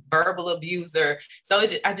abuser, verbal abuser. So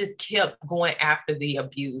I just kept going after the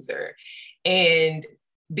abuser. And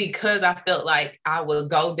because I felt like I would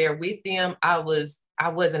go there with them, I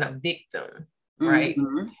wasn't a victim. right?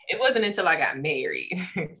 Mm-hmm. It wasn't until I got married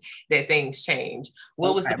that things changed.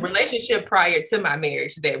 What was the Okay. relationship prior to my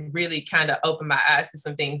marriage that really kind of opened my eyes to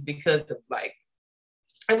some things, because of like,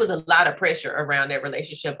 it was a lot of pressure around that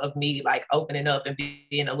relationship of me like opening up and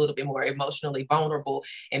being a little bit more emotionally vulnerable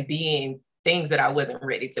and being things that I wasn't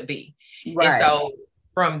ready to be. And Right. so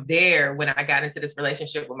from there, when I got into this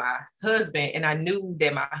relationship with my husband, and I knew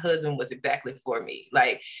that my husband was exactly for me,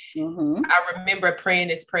 like Mm-hmm. I remember praying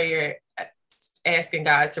this prayer, asking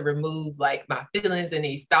God to remove like my feelings and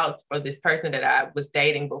these thoughts for this person that I was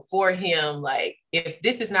dating before him. Like, if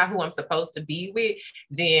this is not who I'm supposed to be with,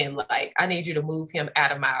 then like I need you to move him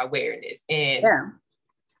out of my awareness. And Yeah.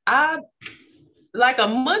 I, like a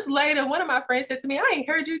month later, one of my friends said to me, I ain't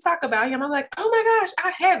heard you talk about him. I'm like, oh my gosh,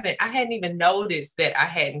 I haven't. I hadn't even noticed that I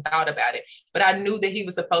hadn't thought about it. But I knew that he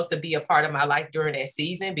was supposed to be a part of my life during that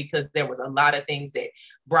season, because there was a lot of things that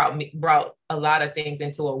brought a lot of things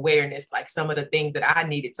into awareness, like some of the things that I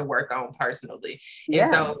needed to work on personally. And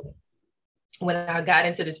Yeah. so when I got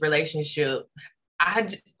into this relationship,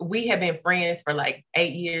 we had been friends for like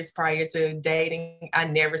 8 years prior to dating. I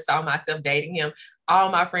never saw myself dating him.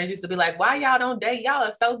 All my friends used to be like, why y'all don't date? Y'all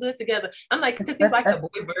are so good together. I'm like, because he's like the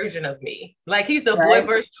boy version of me. Like, he's the boy Right.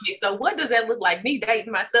 version of me. So what does that look like, me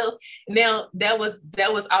dating myself? Now that was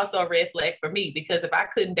also a red flag for me, because if I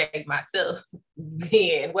couldn't date myself,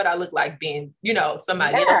 then what I look like being,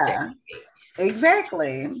 somebody else dating Yeah. me.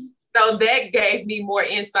 Exactly. So that gave me more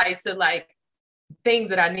insight to like things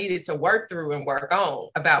that I needed to work through and work on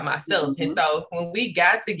about myself. Mm-hmm. And so when we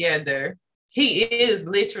got together, he is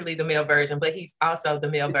literally the male version, but he's also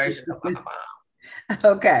the male version of my mom.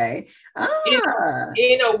 Okay. In, Ah.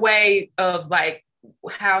 in a way of like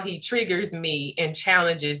how he triggers me and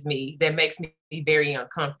challenges me that makes me very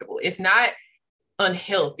uncomfortable. It's not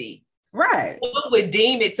unhealthy. Right. One would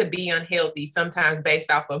deem it to be unhealthy sometimes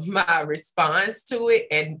based off of my response to it,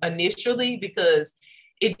 and initially, because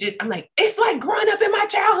I'm like, it's like growing up in my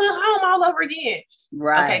childhood home all over again. Okay,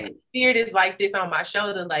 Right. spirit is like this on my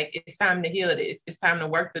shoulder, like it's time to heal this. It's time to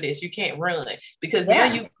work through this. You can't run, because now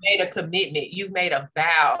Yeah. you've made a commitment. You've made a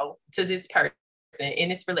vow to this person in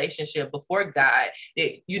this relationship before God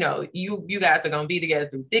that you guys are gonna be together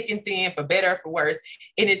through thick and thin, for better or for worse.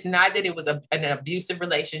 And it's not that it was an abusive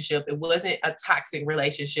relationship. It wasn't a toxic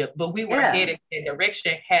relationship, but we were Yeah. headed in a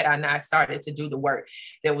direction had I not started to do the work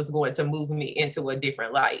that was going to move me into a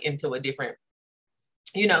different light, into a different,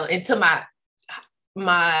 into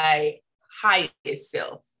my highest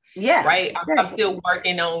self. Yeah. Right. I'm Exactly. still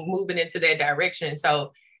working on moving into that direction.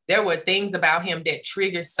 So there were things about him that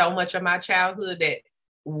triggered so much of my childhood, that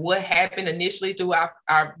what happened initially through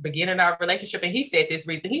our beginning of our relationship. And he said this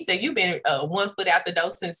reason. He said, you've been 1 foot out the door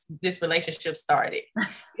since this relationship started,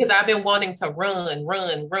 because I've been wanting to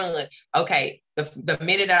run. Okay. The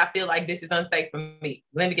minute that I feel like this is unsafe for me,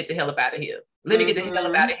 let me get the hell up out of here. Let me get the hell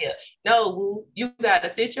up out of here. No, Woo, you got to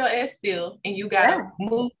sit your ass still and you got to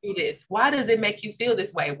move through this. Why does it make you feel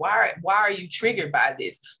this way? Why are you triggered by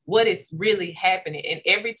this? What is really happening? And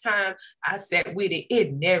every time I sat with it,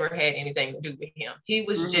 it never had anything to do with him. He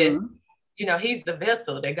was just, he's the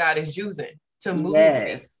vessel that God is using to move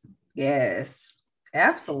me. Yes.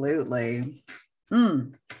 Absolutely.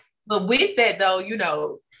 Mm. But with that though,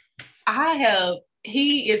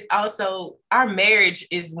 he is also, our marriage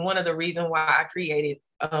is one of the reasons why I created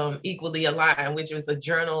Equally Aligned, which was a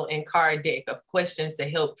journal and card deck of questions to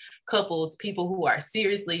help couples, people who are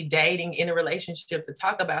seriously dating in a relationship, to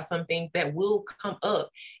talk about some things that will come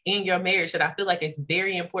up in your marriage, that I feel like it's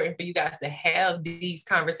very important for you guys to have these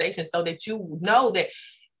conversations, so that you know that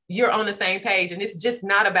you're on the same page, and it's just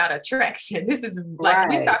not about attraction. This is like,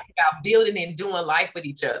 we talk about building and doing life with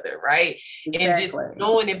each other, right? Exactly. And just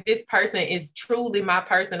knowing if this person is truly my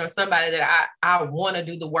person, or somebody that I want to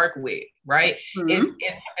do the work with, right?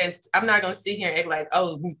 It's I'm not gonna sit here and act like,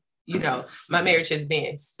 oh, my marriage has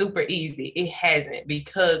been super easy. It hasn't,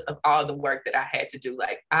 because of all the work that I had to do.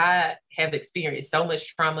 Like, I have experienced so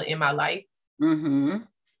much trauma in my life.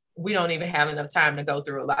 We don't even have enough time to go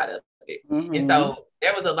through a lot of it. And so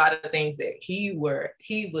there was a lot of things that he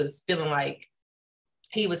was feeling like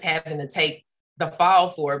he was having to take the fall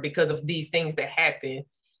for, because of these things that happened,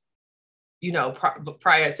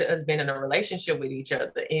 prior to us being in a relationship with each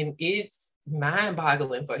other. And it's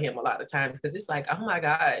mind-boggling for him a lot of times, because it's like, oh my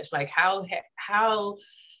gosh, like how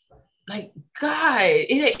like, God,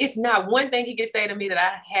 it's not one thing he can say to me that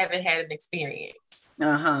I haven't had an experience.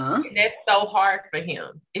 And that's so hard for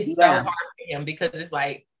him. It's so hard for him, because it's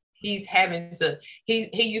like, he's having to, he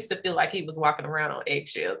used to feel like he was walking around on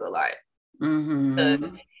eggshells a lot.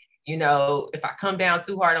 Because, if I come down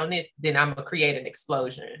too hard on this, then I'm gonna create an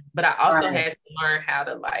explosion. But I also had to learn how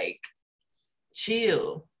to, like,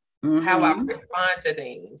 chill how I Mm-hmm. respond to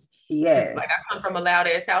things. Because Yeah. like I come from a loud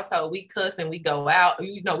ass household. We cuss and we go out.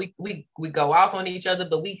 You know, we go off on each other,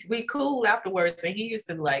 but we cool afterwards. And he used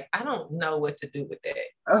to be like, I don't know what to do with that.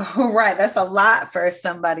 Oh, right. That's a lot for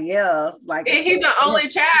somebody else. Like And he's the only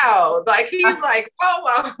child. Like he's like,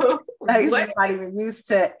 oh, he's what? just not even used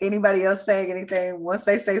to anybody else saying anything. Once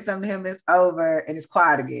they say something to him, it's over and it's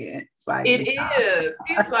quiet again. It's like It is.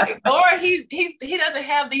 He's like, or he doesn't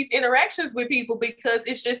have these interactions with people because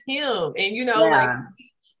it's just him. And you know, like yeah.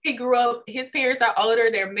 he grew up, his parents are older,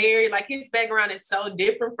 they're married, like his background is so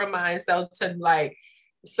different from mine. So to like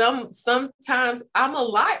sometimes I'm a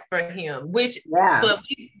lot for him, which Yeah. but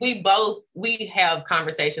we have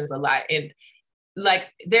conversations a lot. And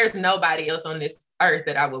like there's nobody else on this earth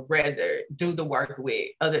that I would rather do the work with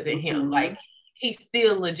other than him. Mm-hmm. Like he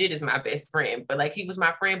still legit is my best friend, but like he was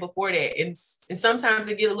my friend before that. And sometimes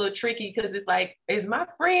it get a little tricky because it's like, is my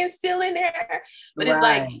friend still in there? But it's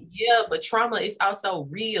like, Right. yeah, but trauma is also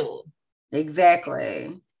real.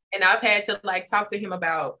 Exactly. And I've had to like talk to him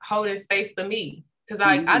about holding space for me. Cause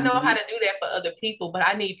like I know how Mm-hmm. to do that for other people, but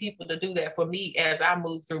I need people to do that for me as I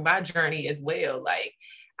move through my journey as well. Like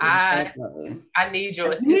I Exactly. I need your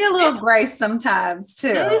Give me a assistance. little grace sometimes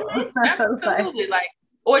too. Mhm, Like, absolutely. Like,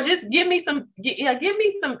 or just give me some, yeah, give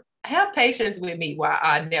me some, have patience with me while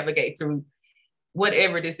I navigate through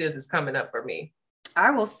whatever this is coming up for me.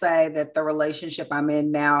 I will say that the relationship I'm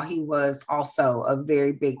in now, he was also a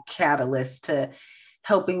very big catalyst to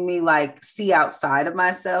helping me like see outside of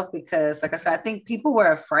myself because like I said, I think people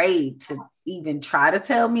were afraid to even try to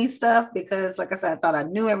tell me stuff because like I said, I thought I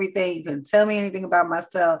knew everything. You couldn't tell me anything about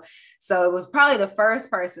myself. So it was probably the first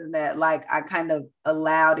person that like I kind of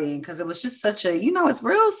allowed in because it was just such a, it's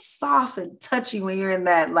real soft and touchy when you're in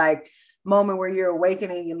that like moment where you're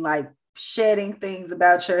awakening and like shedding things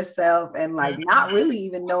about yourself and like not really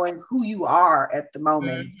even knowing who you are at the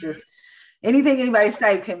moment. It's just anything anybody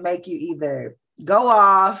say can make you either go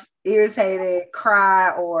off, irritated,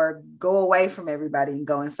 cry, or go away from everybody and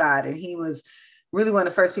go inside. And he was really one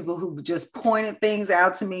of the first people who just pointed things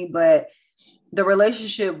out to me. But the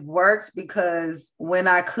relationship works because when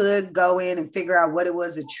I could go in and figure out what it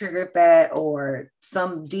was that triggered that or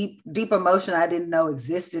some deep emotion I didn't know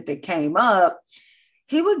existed that came up,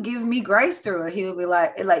 he would give me grace through it. He would be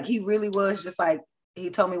like he really was just like, he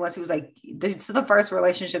told me once, he was like, this is the first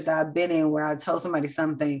relationship that I've been in where I told somebody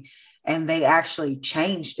something and they actually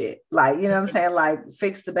changed it. Like, you know what I'm saying? Like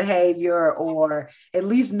fix the behavior or at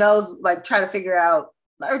least knows, like try to figure out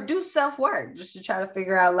or do self-work just to try to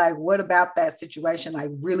figure out like what about that situation like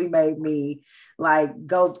really made me like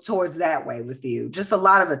go towards that way with you. Just a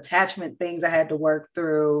lot of attachment things I had to work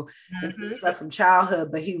through and some stuff from childhood,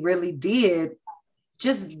 but he really did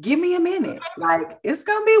just give me a minute. Like it's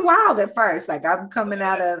gonna be wild at first. Like I'm coming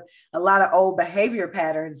out of a lot of old behavior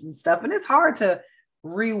patterns and stuff, and it's hard to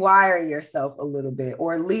rewire yourself a little bit,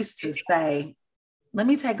 or at least to say, let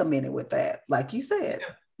me take a minute with that, like you said.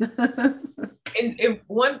 And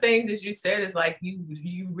one thing that you said is like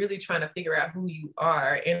you really trying to figure out who you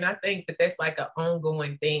are, and I think that that's like an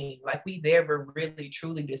ongoing thing. Like we never really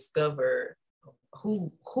truly discover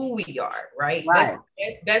who we are, right? Right.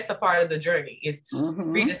 That's the part of the journey is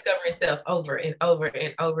rediscovering self over and over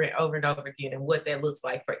and over and over and over again, and what that looks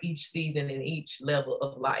like for each season and each level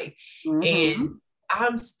of life. And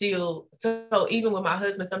I'm still so even with my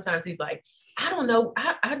husband, sometimes he's like, I don't know,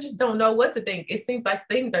 I just don't know what to think. It seems like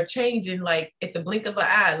things are changing like at the blink of an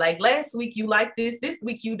eye. Like last week you like this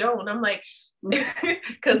week you don't. I'm like,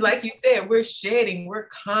 because like you said, we're shedding, we're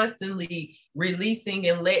constantly releasing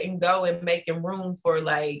and letting go and making room for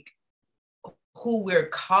like who we're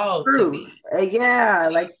called to be. Yeah,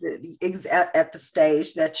 like at the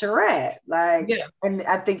stage that you're at. Like, yeah. And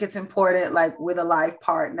I think it's important, like with a life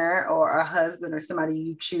partner or a husband or somebody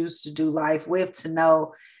you choose to do life with, to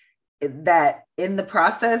know that in the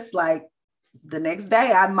process, like the next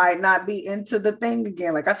day I might not be into the thing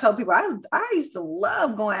again. Like I told people, I used to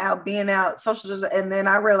love going out, being out, social, and then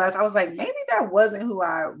I realized I was like, maybe that wasn't who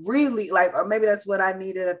I really like, or maybe that's what I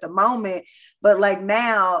needed at the moment. But like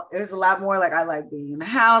now there's a lot more, like I like being in the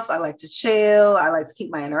house, I like to chill, I like to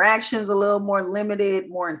keep my interactions a little more limited,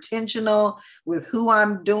 more intentional with who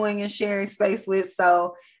I'm doing and sharing space with.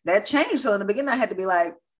 So that changed. So in the beginning I had to be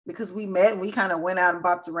like, because we met and we kind of went out and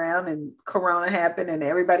bopped around and Corona happened and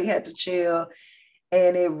everybody had to chill.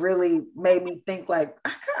 And it really made me think like,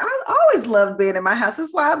 I always loved being in my house.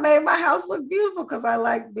 That's why I made my house look beautiful, because I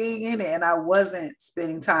like being in it and I wasn't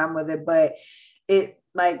spending time with it. But it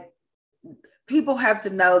like, people have to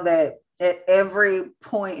know that at every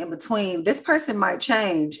point in between, this person might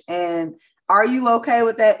change. And are you okay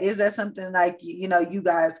with that? Is that something like, you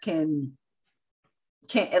guys can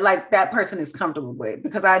can't, like, that person is comfortable with.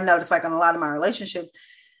 Because I noticed, like, in a lot of my relationships,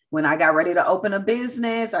 when I got ready to open a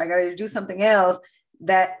business, or I got ready to do something else,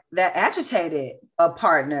 that agitated a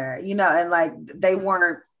partner, you know, and like they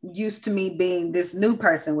weren't used to me being this new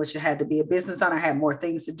person, which had to be a business owner. I had more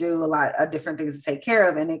things to do, a lot of different things to take care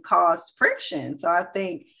of, and it caused friction. So I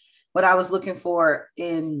think what I was looking for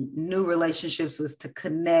in new relationships was to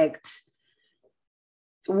connect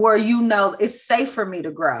where, you know, it's safe for me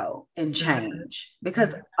to grow and change.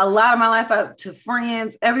 Because a lot of my life, up to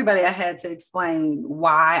friends, everybody, I had to explain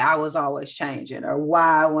why I was always changing, or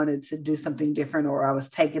why I wanted to do something different, or I was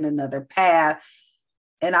taking another path,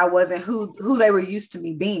 and I wasn't who they were used to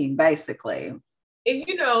me being, basically. And,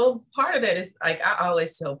 you know, part of that is, like, I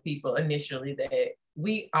always tell people initially that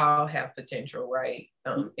we all have potential, right?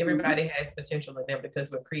 Everybody has potential in them because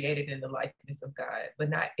we're created in the likeness of God, but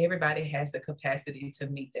not everybody has the capacity to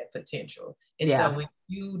meet that potential. And so when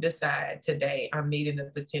you decide today, I'm meeting the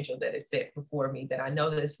potential that is set before me, that I know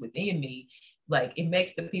that's within me, like, it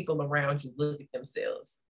makes the people around you look at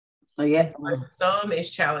themselves. Yeah. For some, it's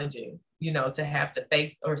challenging, you know, to have to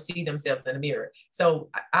face or see themselves in the mirror. So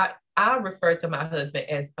I refer to my husband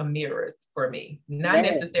as a mirror for me, not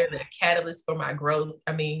necessarily a catalyst for my growth.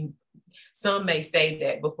 I mean, some may say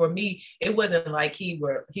that, but for me, it wasn't like he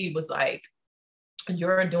was like,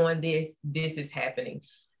 you're doing this is happening.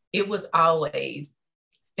 It was always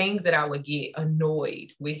things that I would get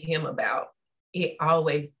annoyed with him about. It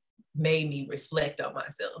always made me reflect on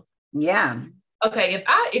myself. Yeah. Okay,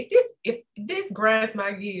 if this grinds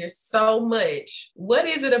my gears so much, what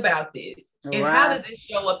is it about this? And how does it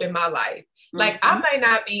show up in my life? Like, I may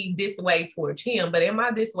not be this way towards him, but am I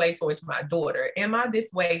this way towards my daughter? Am I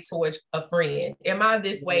this way towards a friend? Am I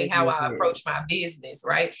this way how I approach my business,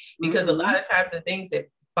 right? Because a lot of times the things that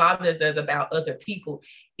bothers us about other people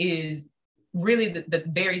is really the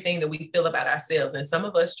very thing that we feel about ourselves. And some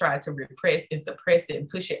of us try to repress and suppress it and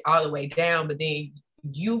push it all the way down, but then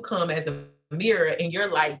you come as a mirror and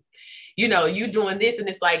you're like, you know, you doing this, and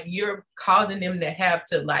it's like you're causing them to have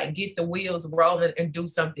to, like, get the wheels rolling and do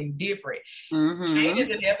something different. Change is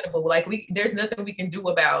inevitable. Like, there's nothing we can do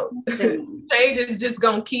about change is just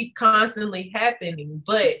gonna keep constantly happening.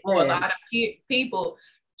 But for a lot of people,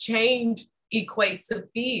 change equates to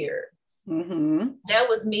fear. That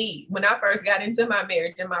was me when I first got into my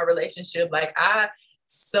marriage and my relationship. Like, I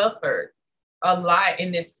suffered a lot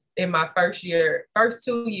in my first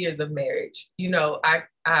 2 years of marriage. You know, I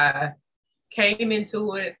came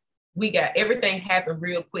into it. Everything happened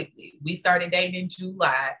real quickly. We started dating in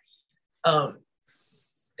July.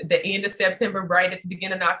 The end of September, right at the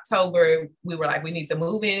beginning of October, we were like, we need to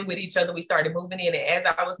move in with each other. We started moving in. And as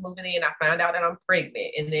I was moving in, I found out that I'm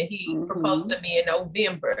pregnant. And then he proposed to me in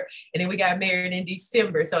November. And then we got married in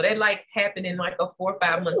December. So that, like, happened in like a 4 or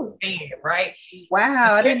 5 month span, right?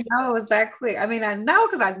 Wow. I didn't know it was that quick. I mean, I know,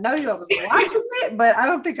 because I know you, I was watching it, but I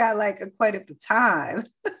don't think I, like, equated the time.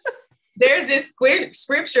 There's this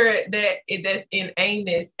scripture that's in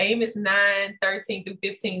Amos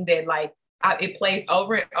 9:13-15, that, like, it plays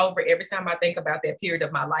over and over every time I think about that period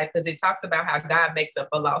of my life, because it talks about how God makes up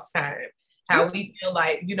for lost time. How we feel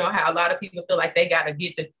like, you know, how a lot of people feel like they got to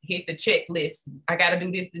hit the checklist. I got to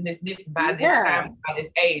do this and this by this time, by this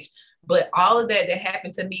age. But all of that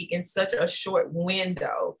happened to me in such a short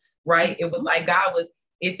window, right? It was like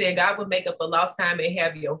it said God would make up for lost time and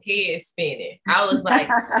have your head spinning. I was like,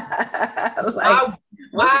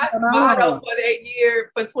 why for that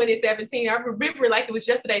year, for 2017? I remember like it was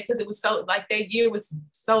yesterday, because it was so, like, that year was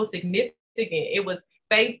so significant. It was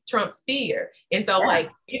faith trumps fear. And so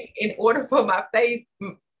like, in order for my faith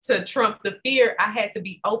to trump the fear, I had to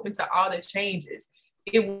be open to all the changes.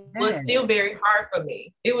 It was still very hard for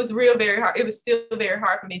me. It was very hard. It was still very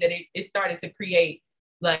hard for me that it started to create,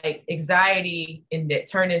 like, anxiety, and that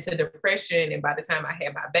turned into depression. And by the time I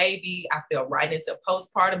had my baby, I fell right into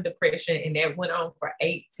postpartum depression, and that went on for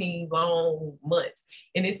 18 long months.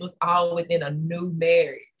 And this was all within a new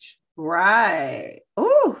marriage. Right.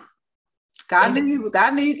 Ooh. God knew you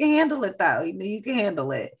can handle it, though. He knew you can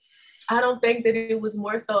handle it. I don't think that it was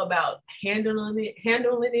more so about handling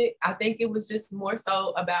it. I think it was just more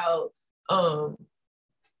so about,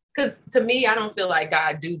 because to me, I don't feel like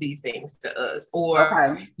God do these things to us,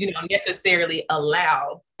 or you know, necessarily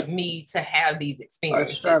allow me to have these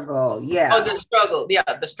experiences. The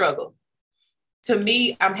struggle. To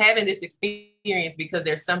me, I'm having this experience because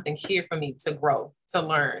there's something here for me to grow, to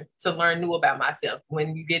learn new about myself.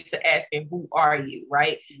 When you get to asking, who are you,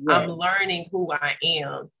 right? I'm learning who I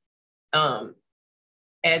am,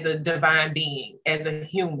 as a divine being, as a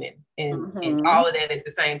human, and all of that at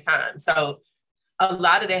the same time. So a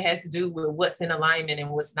lot of that has to do with what's in alignment and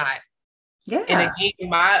what's not. Yeah. And again,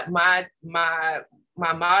 my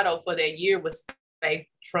motto for that year was faith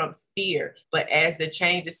trumps fear. But as the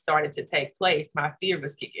changes started to take place, my fear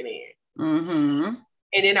was kicking in. Mm-hmm.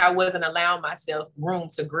 And then I wasn't allowing myself room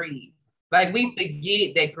to grieve. Like, we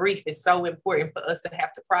forget that grief is so important for us to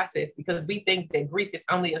have to process, because we think that grief is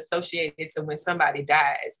only associated to when somebody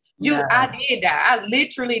dies. No. I did die. I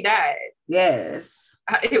literally died. Yes.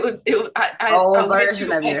 It was Whole version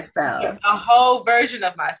of yourself. A whole version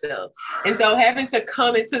of myself. And so having to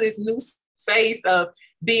come into this new space of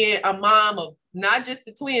being a mom of not just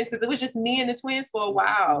the twins, because it was just me and the twins for a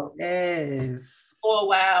while. Yes. For a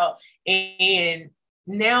while. And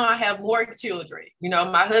now I have more children. You know,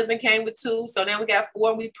 my husband came with 2, so now we got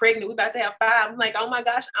 4. We pregnant. We about to have 5. I'm like, oh my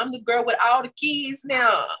gosh, I'm the girl with all the kids now.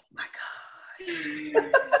 Oh my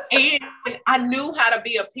gosh. And I knew how to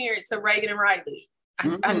be a parent to Reagan and Riley.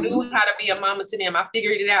 I knew how to be a mama to them. I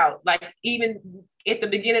figured it out. Like, even at the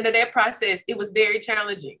beginning of that process, it was very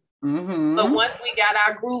challenging. But once we got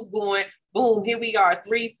our groove going, boom, here we are,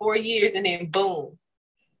 3-4 years, and then boom,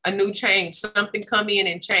 a new change, something come in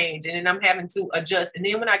and change. And then I'm having to adjust. And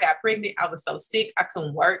then when I got pregnant, I was so sick, I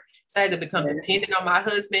couldn't work. So I had to become dependent on my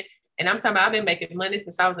husband. And I'm talking about, I've been making money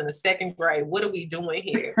since I was in the 2nd grade. What are we doing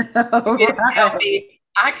here?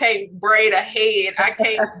 I can't braid a head. I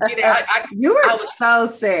can't get out. You were so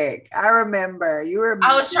sick. I remember.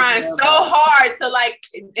 I was trying so hard to, like,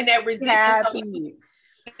 in that resistance. So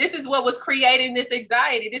this is what was creating this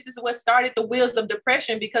anxiety. This is what started the wheels of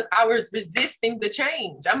depression, because I was resisting the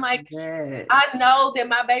change. I'm like, I know that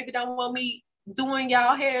my baby don't want me doing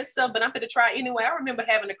y'all hair and stuff, but I'm going to try anyway. I remember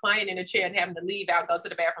having a client in a chair and having to leave out, go to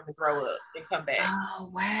the bathroom and throw up and come back.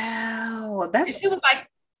 Oh, wow. And she was like,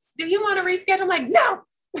 do you want to reschedule? I'm like, no.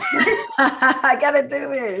 I got to do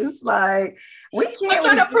this. Like, we can't.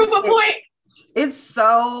 I'm trying to prove a point. It's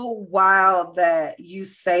so wild that you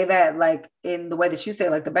say that, like, in the way that you say,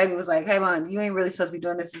 like, the baby was like, hey, Mom, you ain't really supposed to be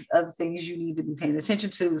doing this. There's other things you need to be paying attention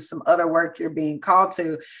to, some other work you're being called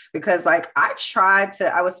to. Because, like, I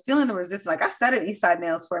was feeling the resistance. Like, I sat at Eastside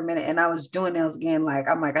Nails for a minute and I was doing nails again. Like,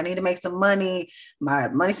 I'm like, I need to make some money. My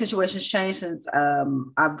money situation's changed since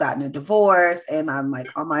I've gotten a divorce and I'm,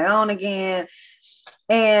 like, on my own again.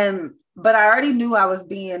 But I already knew I was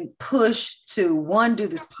being pushed to, one, do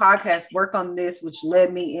this podcast, work on this, which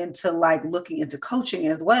led me into, like, looking into coaching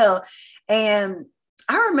as well. And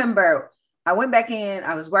I remember I went back in,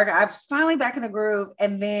 I was working, I was finally back in the groove.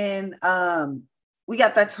 And then we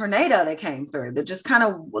got that tornado that came through that just kind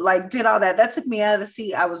of, like, did all that. That took me out of the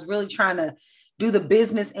seat. I was really trying to do the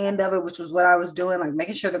business end of it, which was what I was doing, like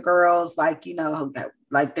making sure the girls, like, you know,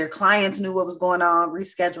 like their clients knew what was going on,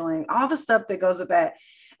 rescheduling, all the stuff that goes with that.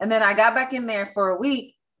 And then I got back in there for a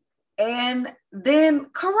week and then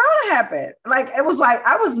Corona happened. Like, it was like,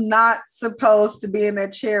 I was not supposed to be in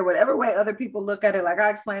that chair, whatever way other people look at it. Like, I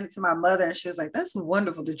explained it to my mother and she was like, that's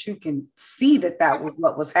wonderful that you can see that was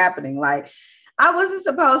what was happening. Like, I wasn't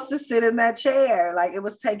supposed to sit in that chair. Like, it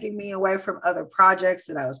was taking me away from other projects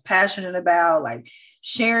that I was passionate about, like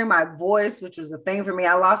sharing my voice, which was a thing for me.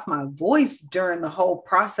 I lost my voice during the whole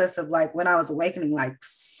process of, like, when I was awakening, like,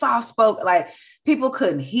 soft spoke, like, people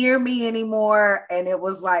couldn't hear me anymore. And it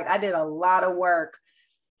was like, I did a lot of work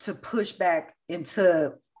to push back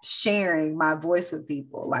into sharing my voice with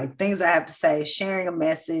people, like things I have to say, sharing a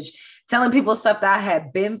message, telling people stuff that I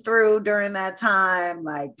had been through during that time,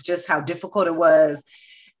 like just how difficult it was.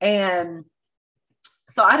 And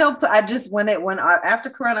so after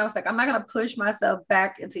Corona, I was like, I'm not going to push myself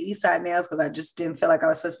back into Eastside Nails because I just didn't feel like I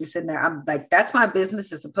was supposed to be sitting there. I'm like, that's my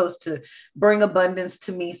business. It's supposed to bring abundance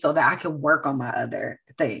to me so that I can work on my other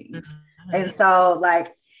things. Mm-hmm. And so,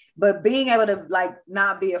 like, but being able to, like,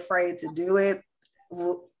 not be afraid to do it,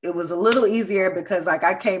 it was a little easier because, like,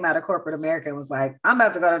 I came out of corporate America and was like, I'm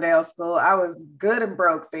about to go to nail school. I was good and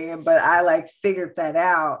broke then, but I, like, figured that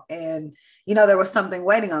out. And, you know, there was something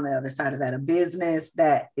waiting on the other side of that, a business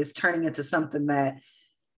that is turning into something that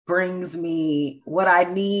brings me what I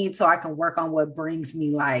need so I can work on what brings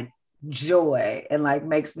me, like, joy and, like,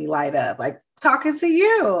 makes me light up, like talking to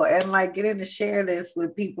you and, like, getting to share this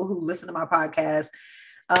with people who listen to my podcast.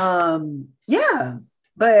 Yeah.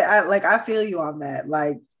 But I feel you on that.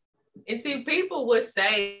 Like, and see, people would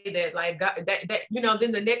say that, like, God, that you know,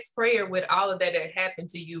 then the next prayer with all of that happened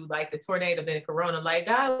to you, like the tornado, then Corona, like,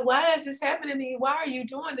 God, why is this happening to me? Why are you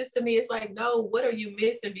doing this to me? It's like, no, what are you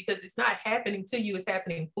missing? Because it's not happening to you, it's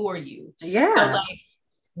happening for you. Yeah. So, like,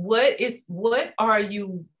 what are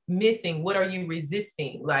you missing? What are you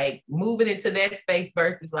resisting? Like, moving into that space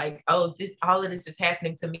versus, like, oh, all of this is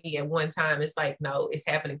happening to me at one time. It's like, no, it's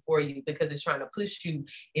happening for you because it's trying to push you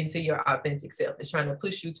into your authentic self. It's trying to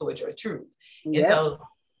push you towards your truth. Yep. And so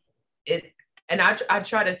and I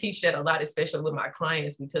try to teach that a lot, especially with my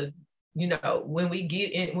clients, because when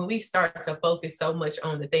we start to focus so much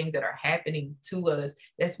on the things that are happening to us,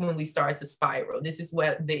 that's when we start to spiral. This is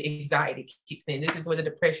where the anxiety kicks in. This is where the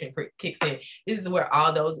depression kicks in. This is where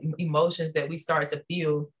all those emotions that we start to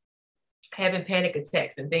feel, having panic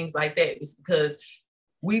attacks and things like that, is because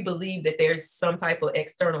we believe that there's some type of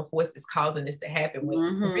external forces causing this to happen.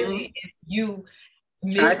 When really, if you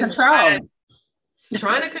trying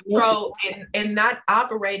to control and not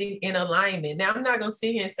operating in alignment. Now, I'm not going to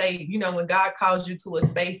sit here and say, when God calls you to a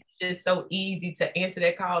space, it's just so easy to answer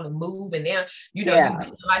that call and move. And now, you get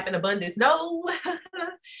life in abundance. No,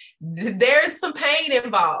 there's some pain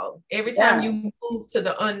involved. Every time you move to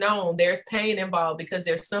the unknown, there's pain involved, because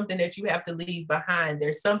there's something that you have to leave behind.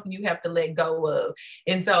 There's something you have to let go of.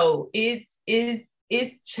 And so it's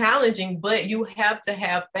challenging, but you have to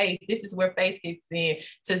have faith. This is where faith kicks in,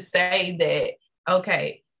 to say that,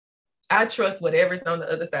 okay, I trust whatever's on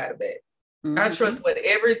the other side of that. I trust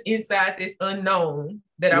whatever's inside this unknown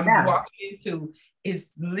that I'm walking into is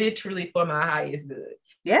literally for my highest good.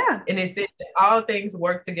 Yeah. And it says that all things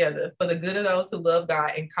work together for the good of those who love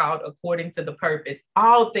God and called according to the purpose.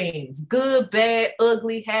 All things, good, bad,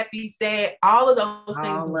 ugly, happy, sad, all of those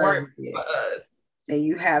things work for us. And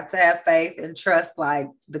you have to have faith and trust, like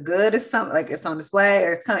the good is something, like it's on its way,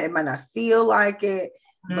 or it's coming. It might not feel like it,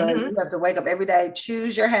 but you have to wake up every day,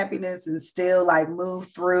 choose your happiness, and still like move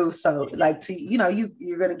through. So like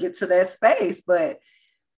you're gonna get to that space, but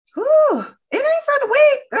it ain't for the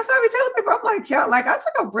weak. That's why we telling people. I'm like, yo, like I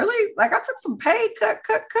took some paid cut,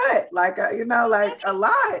 like like a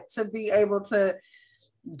lot to be able to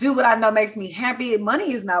do what I know makes me happy.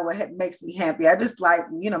 Money is not what makes me happy. I just like,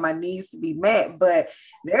 my needs to be met, but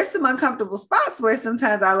there's some uncomfortable spots where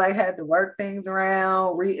sometimes I like had to work things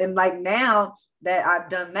around, and like now that I've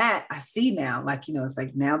done that, I see now, like, it's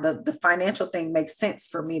like now the financial thing makes sense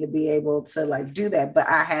for me to be able to like do that. But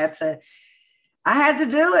I had to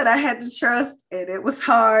do it. I had to trust, and it was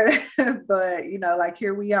hard, but like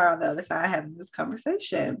here we are on the other side having this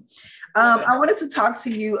conversation. I wanted to talk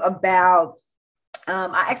to you about,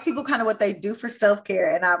 I ask people kind of what they do for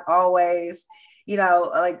self-care. And I've always,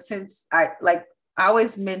 since I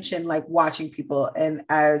always mention like watching people, and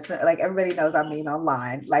as like everybody knows, I mean,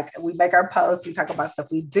 online, like we make our posts, we talk about stuff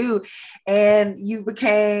we do, and you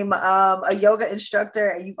became a yoga instructor,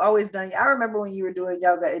 and you've always done. I remember when you were doing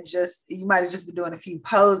yoga, you might have just been doing a few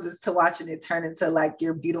poses to watching it turn into like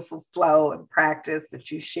your beautiful flow and practice that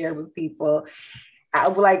you share with people.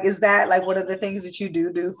 Is that like one of the things that you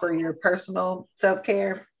do for your personal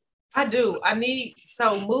self-care? I do.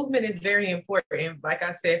 So movement is very important. Like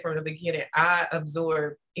I said from the beginning, I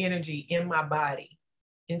absorb energy in my body.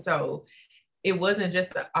 And so it wasn't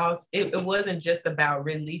just about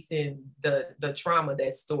releasing the trauma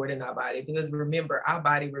that's stored in our body, because remember, our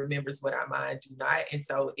body remembers what our mind do not. And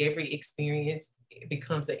so every experience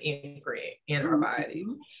becomes an imprint in our bodies.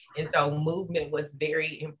 And so movement was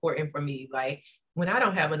very important for me. Like when I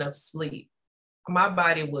don't have enough sleep, my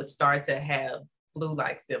body will start to have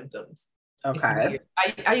flu-like symptoms. Okay.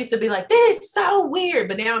 I used to be like, this is so weird,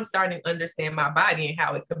 but now I'm starting to understand my body and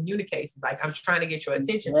how it communicates. Like I'm trying to get your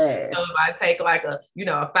attention. Yes. So if I take like a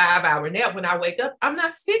 5-hour nap, when I wake up, I'm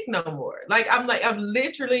not sick no more. I'm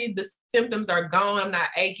literally, the symptoms are gone. I'm not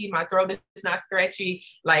achy. My throat is not scratchy.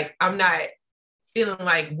 Like I'm not feeling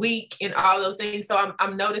like weak and all those things. So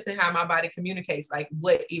I'm noticing how my body communicates, like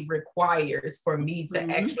what it requires for me to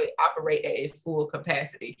actually operate at its full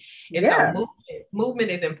capacity. And so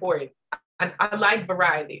movement is important. I like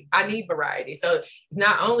variety. I need variety. So it's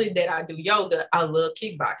not only that I do yoga, I love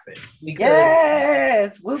kickboxing.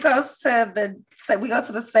 Yes, we go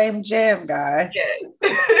to the same gym, guys.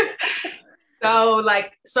 Yes. So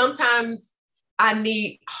like sometimes I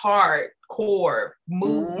need hardcore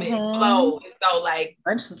movement flow. So like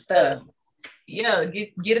punch some stuff. Get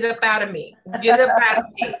it up out of me. Get it up out of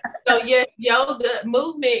me. So yes, yoga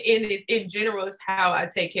movement in general is how I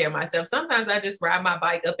take care of myself. Sometimes I just ride my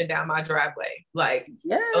bike up and down my driveway, up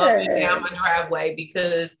and down my driveway,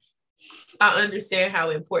 because I understand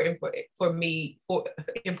how important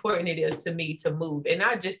important it is to me to move. And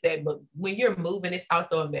not just that, but when you're moving, it's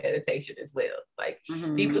also a meditation as well. Like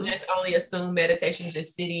people just only assume meditation is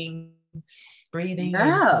just sitting, breathing.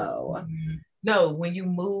 No, when you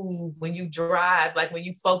move, when you drive, like when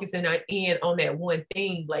you focus in on that one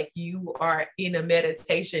thing, like you are in a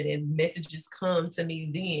meditation and messages come to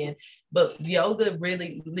me then. But yoga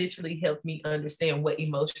really literally helped me understand what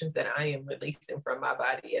emotions that I am releasing from my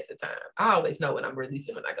body at the time. I always know when I'm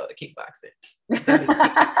releasing when I go to kickboxing. It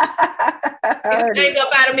ain't up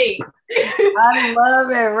out of me. I love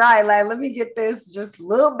it. Right. Like, let me get this just a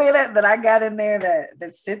little bit that I got in there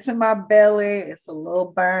that sits in my belly. It's a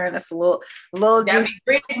little burn. It's a little Got me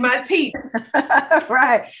gritting my teeth.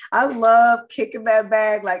 Right. I love kicking that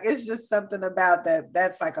bag. Like, it's just something about that.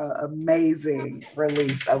 That's like an amazing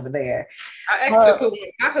release over there. I actually put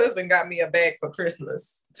my husband got me a bag for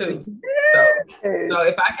Christmas too. So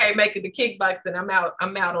if I can't make it to kickboxing, I'm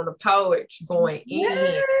out on the porch going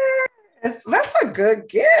in. That's a good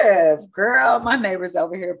gift, girl. My neighbors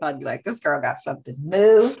over here probably like, this girl got something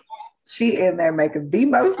new. She in there making the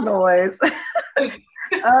most noise.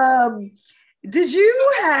 Did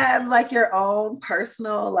you have like your own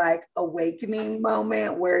personal like awakening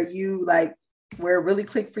moment where you like where it really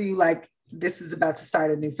clicked for you, like this is about to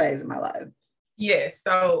start a new phase in my life? Yes.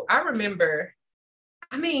 So I remember,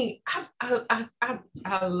 I mean,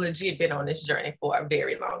 I've legit been on this journey for a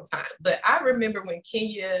very long time, but I remember when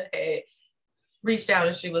Kenya had reached out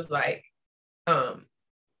and she was like,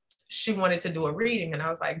 she wanted to do a reading, and I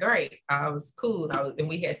was like, great. I was cool. And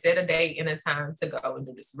we had set a date and a time to go and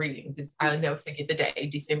do this reading. I'll never forget the day,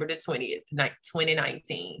 December the 20th,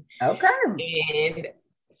 2019. Okay.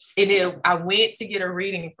 And I went to get a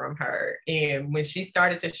reading from her. And when she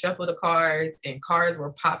started to shuffle the cards and cards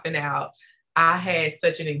were popping out, I had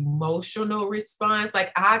such an emotional response.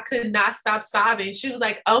 Like, I could not stop sobbing. She was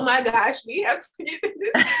like, oh my gosh, we have to get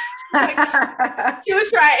this. She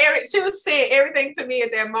was saying everything to me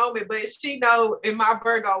at that moment, but she know in my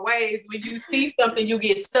Virgo ways, when you see something, you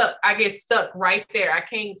get stuck. I get stuck right there. I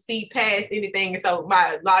can't see past anything. So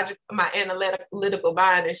my analytical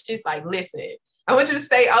mind is just like, listen, I want you to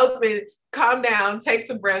stay open, calm down, take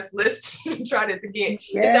some breaths. Let's try this again.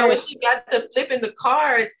 Yes. And so when she got to flipping the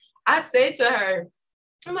cards, I said to her,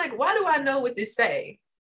 I'm like, why do I know what this say?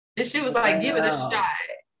 And she was like, give it a shot.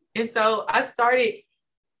 And so I started,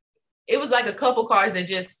 it was like a couple cards that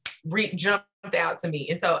just jumped out to me.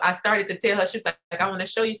 And so I started to tell her, she was like, I want to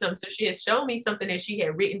show you something. So she had shown me something that she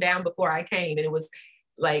had written down before I came. And it was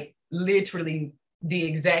like literally the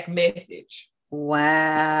exact message.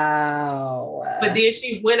 Wow. But then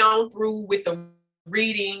she went on through with the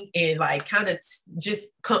reading and like kind of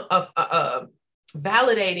just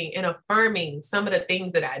validating and affirming some of the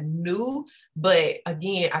things that I knew. But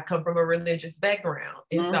again, I come from a religious background.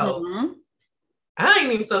 And so I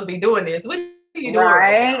ain't even supposed to be doing this. What are you doing?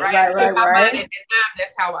 Right. In my mind at that time,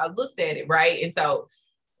 that's how I looked at it. Right. And so,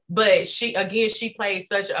 but she played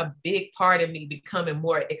such a big part in me becoming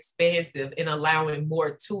more expansive and allowing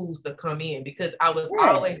more tools to come in, because I was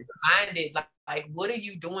always reminded, like, what are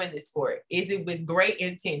you doing this for? Is it with great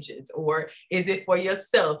intentions, or is it for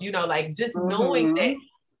yourself? You know, like just knowing that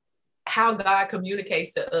how God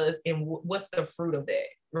communicates to us and what's the fruit of that,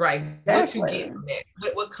 right? Exactly. What you get from that,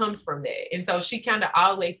 what comes from that. And so she kind of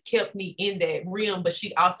always kept me in that realm, but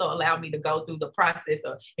she also allowed me to go through the process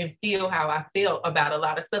and feel how I felt about a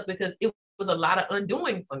lot of stuff, because it was a lot of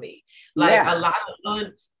undoing for me. Like a lot of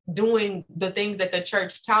undoing the things that the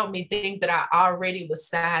church taught me, things that I already was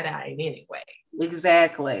side-eyeing anyway.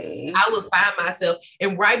 Exactly. I would find myself,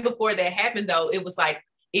 and right before that happened though, it was like,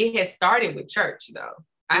 it had started with church though.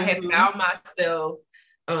 I had found myself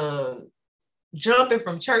jumping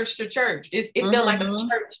from church to church. It felt like the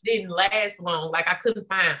church didn't last long. Like I couldn't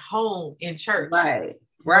find home in church. Right.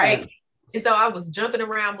 And so I was jumping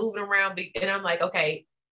around, moving around, and I'm like, okay,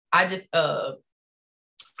 I just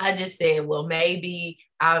said, well, maybe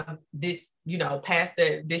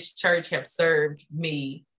pastor, this church have served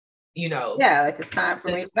me, like it's time for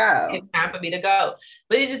me to go. It's time for me to go.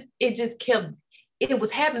 But it just kept. It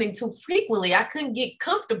was happening too frequently. I couldn't get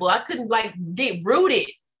comfortable. I couldn't like get rooted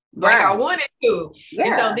like I wanted to. Yeah.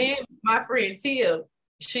 And so then my friend Tia,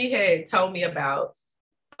 she had told me about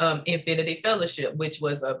Infinity Fellowship, which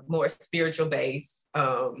was a more spiritual based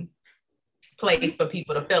place for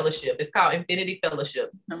people to fellowship. It's called Infinity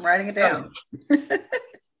Fellowship. I'm writing it down.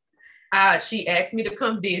 She asked me to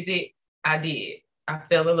come visit. I did. I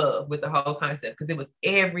fell in love with the whole concept because it was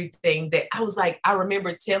everything that I was like. I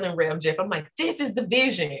remember telling Rev Jeff, I'm like, this is the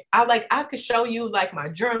vision. I could show you like my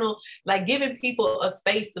journal, like giving people a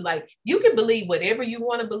space to like, you can believe whatever you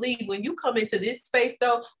want to believe. When you come into this space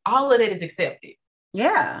though, all of that is accepted.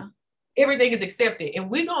 Yeah. Everything is accepted.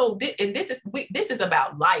 And this is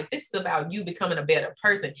about life. This is about you becoming a better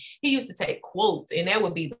person. He used to take quotes and that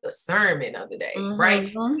would be the sermon of the day,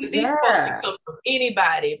 right? These quotes come from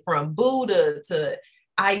anybody, from Buddha to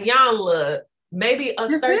Ayanla, maybe a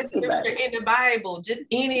certain scripture in the Bible, just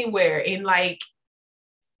anywhere. And like,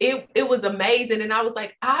 it was amazing. And I was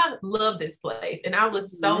like, I love this place. And I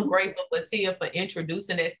was so grateful for Tia for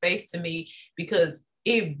introducing that space to me, because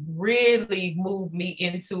it really moved me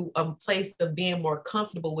into a place of being more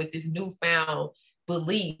comfortable with this newfound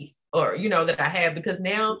belief, or, that I have, because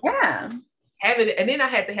now and then I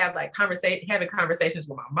had to have like having conversations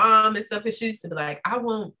with my mom and stuff. And she used to be like, I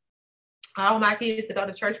want all my kids to go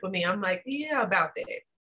to church with me. I'm like, yeah, about that.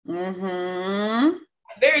 Mm-hmm.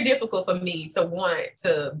 It's very difficult for me to want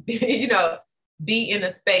to, be in a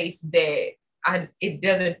space that it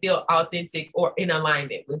doesn't feel authentic or in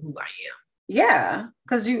alignment with who I am. Yeah,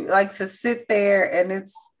 because you like to sit there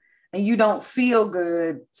and you don't feel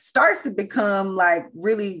good, starts to become like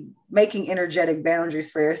really making energetic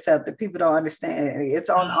boundaries for yourself that people don't understand. It's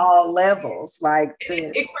on all levels. Like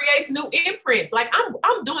it creates new imprints. Like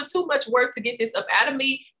I'm doing too much work to get this up out of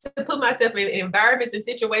me, to put myself in environments and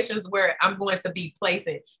situations where I'm going to be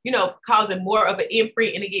placing, causing more of an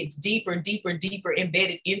imprint, and it gets deeper, deeper, deeper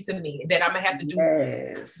embedded into me, that I'm gonna have to do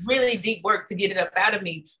really deep work to get it up out of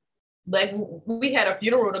me. Like, we had a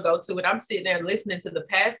funeral to go to, and I'm sitting there listening to the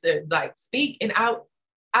pastor like speak, and I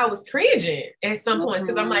was cringing at some points,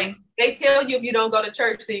 because I'm like, they tell you if you don't go to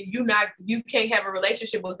church, then you can't have a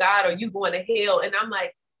relationship with God, or you going to hell. And I'm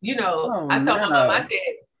like, I told my mom, I said,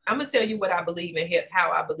 I'm gonna tell you what I believe in,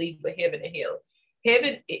 how I believe in heaven and hell.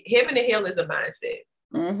 Heaven and hell is a mindset.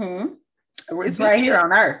 Mm-hmm. It's right here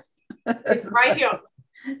on earth. It's right here.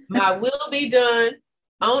 My will be done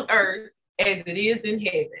on earth as it is in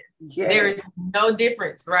heaven. Yes. There is no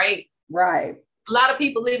difference, right? Right. A lot of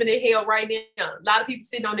people living in hell right now. A lot of people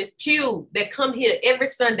sitting on this pew that come here every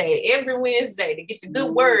Sunday, every Wednesday to get the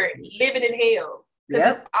good word, living in hell.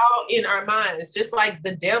 Because it's all in our minds. Just like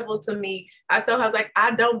the devil, to me, I told her, I was like,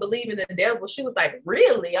 I don't believe in the devil. She was like,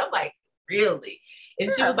 really? I'm like, really?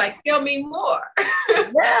 And she was like, tell me more.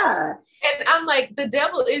 Yeah. And I'm like, the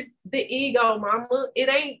devil is the ego, mama. It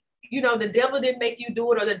ain't, the devil didn't make you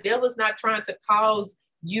do it, or the devil's not trying to cause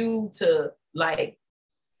you to like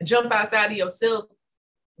jump outside of yourself.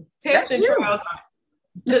 The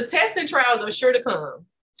test and trials are sure to come.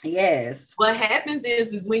 Yes. What happens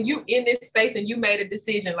is when you in this space and you made a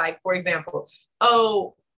decision, like, for example,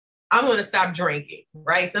 oh, I'm going to stop drinking,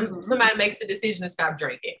 right? Somebody makes the decision to stop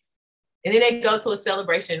drinking. And then they go to a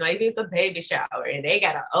celebration, like it's a baby shower, and they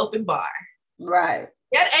got an open bar. Right.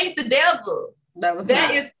 That ain't the devil. That's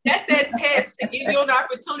that test to give you an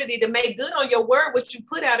opportunity to make good on your word, what you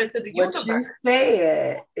put out into the universe. What you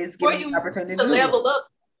said is giving you an opportunity to level up,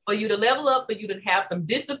 for you to level up, for you to have some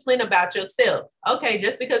discipline about yourself. Okay,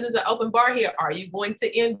 just because it's an open bar here, are you going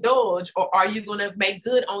to indulge, or are you going to make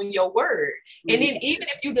good on your word? And then even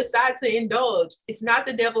if you decide to indulge, it's not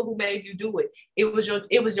the devil who made you do it. It was your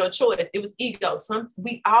choice. It was ego.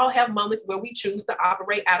 We all have moments where we choose to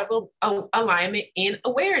operate out of alignment in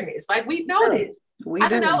awareness. Like, we know this.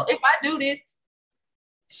 I know if I do this,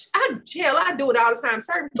 I do it all the time.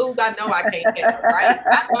 Certain foods I know I can't have, right?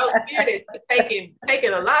 I know Spirit is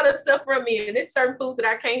taking a lot of stuff from me, and there's certain foods that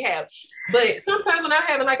I can't have. But sometimes when I'm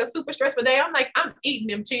having like a super stressful day, I'm like, I'm eating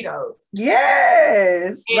them Cheetos.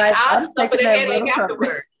 Yes. And like, I'll suffer the headache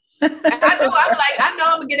afterwards. I know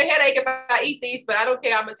I'm gonna get a headache if I eat these, but I don't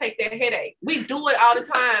care. I'm gonna take that headache. We do it all the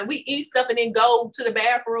time. We eat stuff and then go to the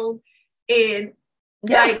bathroom and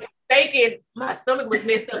like thinking my stomach was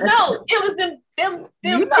messed up. No, it was them.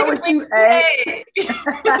 You know what you ate.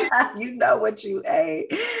 You know what you ate.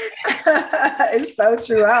 It's so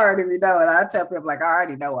true. I already know it. I tell people, like, I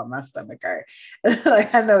already know what my stomach hurt.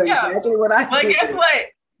 Like, I know exactly what I do. But guess what?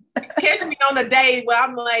 Catch me on a day where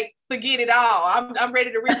I'm like, forget it all. I'm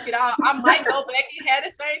ready to risk it all. I might go back and have the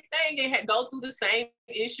same thing and go through the same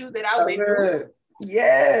issue that I went through.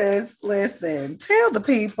 Yes, listen, tell the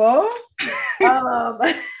people.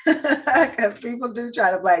 Because people do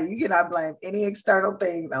try to blame. You cannot blame any external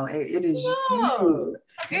things on it. It is you.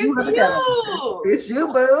 It's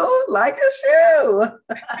you, boo. Like a shoe.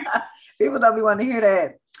 People don't be wanting to hear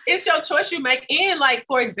that. It's your choice you make. And like,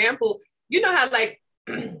 for example, you know how like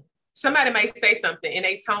somebody might say something and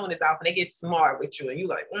their tone is off and they get smart with you, and you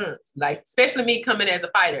like, especially me coming as a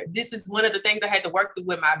fighter. This is one of the things I had to work through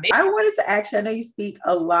with my baby. I wanted to ask you, I know you speak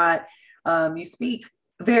a lot. You speak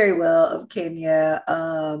very well of Kenya.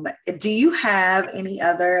 Do you have any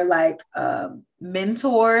other like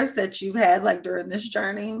mentors that you've had like during this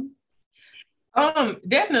journey?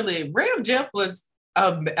 Definitely. Rev Jeff was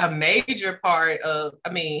a major part of,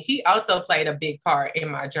 he also played a big part in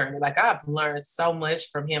my journey. Like, I've learned so much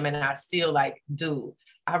from him, and I still like do.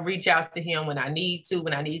 I reach out to him when I need some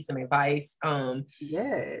advice.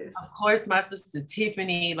 Yes. Of course, my sister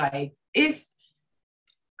Tiffany, like, it's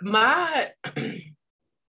my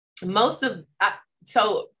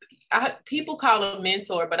people call him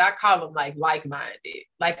mentor, but I call him like-minded.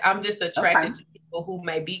 Like, I'm just attracted to people people who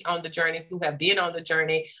may be on the journey, who have been on the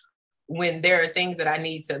journey, when there are things that I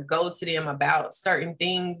need to go to them about certain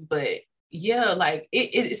things. But yeah, like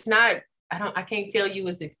it's not, I can't tell you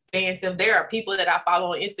it's expansive. There are people that I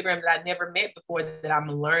follow on Instagram that I never met before that I'm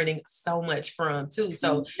learning so much from too.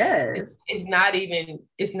 So yes, it's not even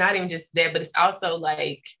just that, but it's also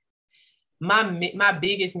like my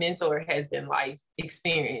biggest mentor has been life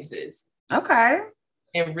experiences. Okay.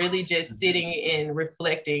 And really just sitting and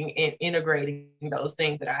reflecting and integrating those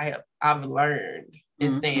things that I've learned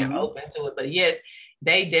and staying open to it. But yes,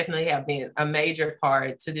 they definitely have been a major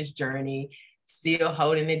part to this journey, still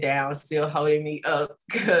holding it down, still holding me up,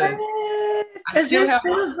 because you're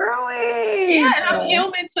still growing. Yeah, and I'm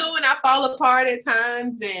human too, and I fall apart at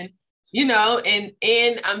times, and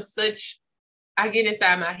and I get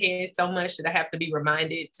inside my head so much that I have to be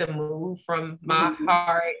reminded to move from my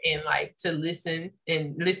heart and like to listen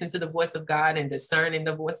to the voice of God and discern in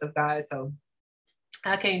the voice of God. So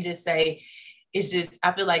I can't just say, it's just,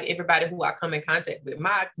 I feel like everybody who I come in contact with,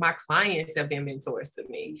 my clients have been mentors to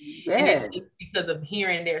me. Yes. And it's because of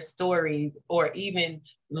hearing their stories, or even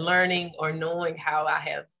learning or knowing how I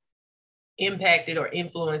have impacted or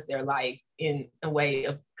influenced their life in a way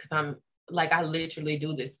of, because I literally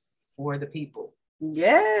do this for the people.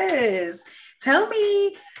 Yes. Tell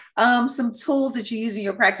me some tools that you use in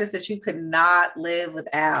your practice that you could not live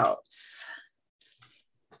without.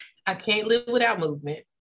 I can't live without movement.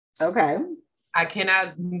 Okay. I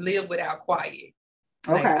cannot live without quiet.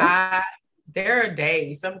 Okay. There are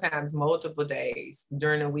days, sometimes multiple days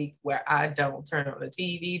during the week, where I don't turn on the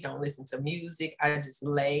TV, don't listen to music. I just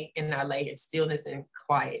lay in stillness and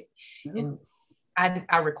quiet. And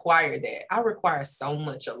I require that. I require so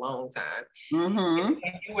much alone time. And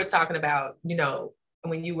you were talking about,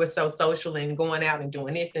 when you were so social and going out and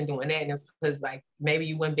doing this and doing that, and it's because like maybe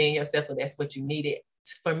you weren't being yourself, or that's what you needed.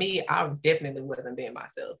 For me, I definitely wasn't being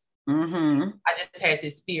myself. I just had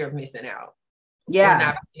this fear of missing out. Yeah. Or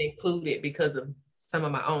not being included because of some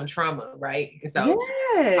of my own trauma, right? And so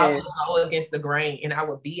I would go against the grain, and I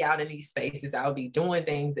would be out in these spaces. I would be doing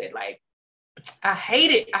things that like I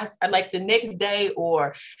hated. I like the next day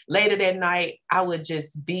or later that night, I would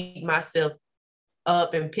just beat myself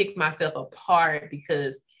up and pick myself apart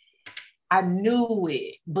because I knew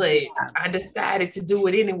it, but I decided to do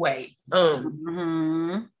it anyway.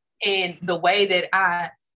 And the way that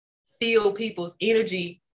I feel people's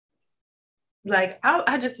energy, like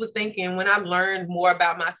I just was thinking, when I learned more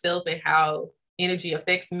about myself and how energy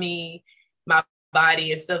affects me, my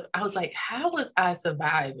body and stuff, I was like, how was I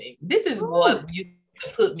surviving? This is what you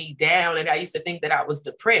put me down. And I used to think that I was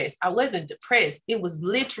depressed. I wasn't depressed. It was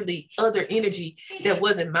literally other energy that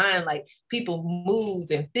wasn't mine, like people's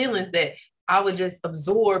moods and feelings that I would just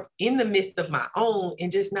absorb in the midst of my own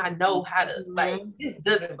and just not know how to, like, this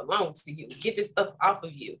doesn't belong to you. Get this stuff off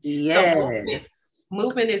of you. Yes. So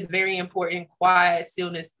movement is very important. Quiet,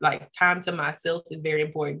 stillness, like time to myself is very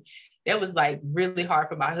important. That was like really hard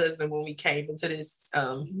for my husband when we came into this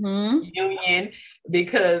union,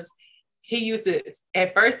 because he used to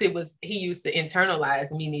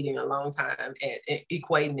internalize me needing a long time and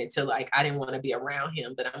equating it to like, I didn't want to be around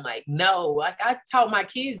him. But I'm like, no, like I taught my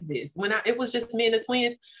kids this. It was just me and the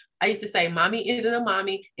twins, I used to say, mommy isn't a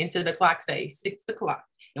mommy until the clock says 6 o'clock.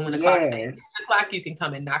 And when the clock says 6 o'clock, you can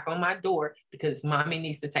come and knock on my door, because mommy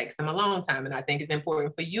needs to take some alone time. And I think it's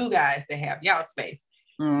important for you guys to have y'all space.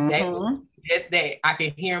 Just that I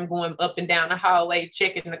can hear him going up and down the hallway,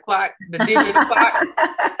 checking the clock, the digital clock.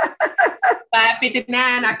 5:59,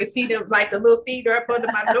 I can see them like the little feet are up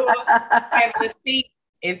under my door, having a seat.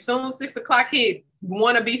 As soon as 6 o'clock hit,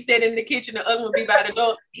 one to be sitting in the kitchen, the other one be by the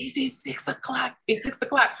door. He says 6 o'clock. It's 6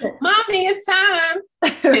 o'clock. Mommy, it's time.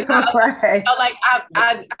 Right. So like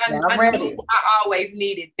I knew I always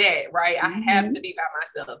needed that, right? I have to be by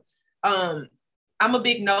myself. I'm a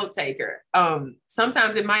big note taker.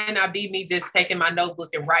 Sometimes it might not be me just taking my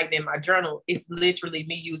notebook and writing in my journal. It's literally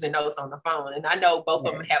me using notes on the phone. And I know both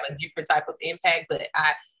of them have a different type of impact, but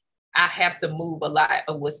I have to move a lot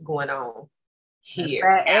of what's going on here.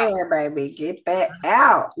 Get that air, baby. Get that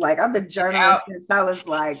out. Like I've been journaling since I was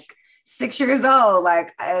like 6 years old.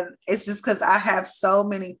 Like, and it's just because I have so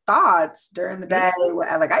many thoughts during the day where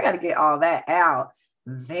I got to get all that out.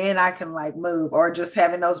 Then I can like move, or just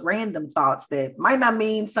having those random thoughts that might not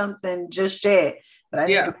mean something just yet, but I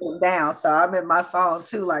need to put them down. So I'm in my phone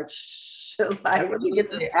too, like let me get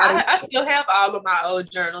this out. I still have all of my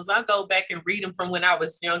old journals. I go back and read them from when I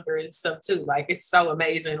was younger and stuff too. Like it's so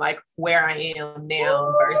amazing, like where I am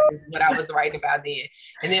now versus what I was writing about then.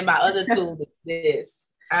 And then my other tool is this.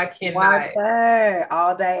 I cannot water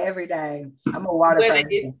all day, every day. I'm a water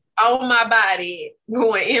person. on my body,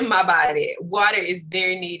 going in my body. Water is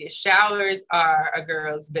very needed. Showers are a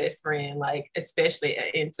girl's best friend, like especially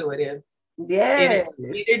an intuitive. Yes.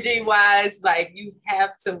 Energy wise, like you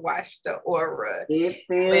have to watch the aura. It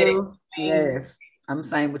feels, yes. I'm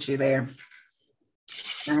saying with you there.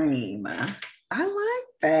 Same. I like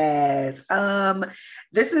that.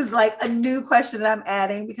 This is like a new question that I'm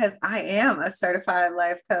adding because I am a certified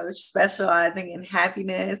life coach specializing in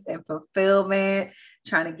happiness and fulfillment,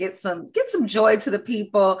 trying to get some joy to the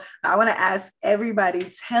people. I want to ask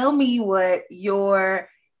everybody, tell me what your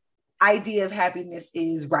idea of happiness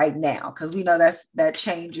is right now, because we know that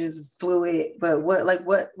changes, fluid, but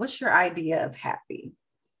what's your idea of happy?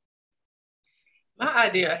 My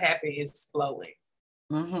idea of happy is flowing.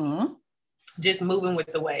 Mm-hmm. Just moving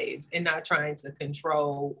with the waves and not trying to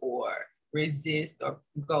control or resist or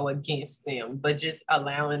go against them, but just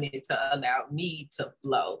allowing it to allow me to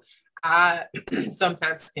flow. I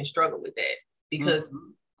sometimes can struggle with that because of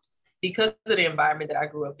the environment that I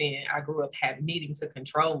grew up in. I grew up needing to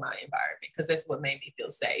control my environment because that's what made me feel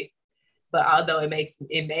safe. But although it made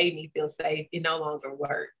me feel safe, it no longer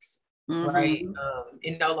works, right?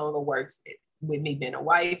 It no longer works with me being a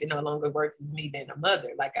wife. It no longer works as me being a mother.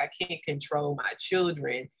 Like I can't control my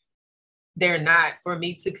children. They're not for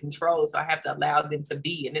me to control. So I have to allow them to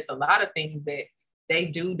be. And it's a lot of things that they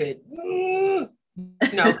do that,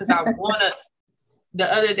 because I want to.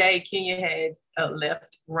 The other day, Kenya had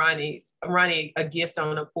left Ronnie a gift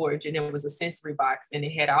on the porch, and it was a sensory box, and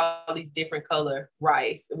it had all these different color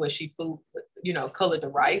rice. Where she colored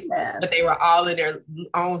the rice, but they were all in their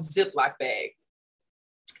own Ziploc bag.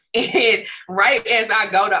 And right as I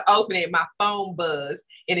go to open it, my phone buzzed,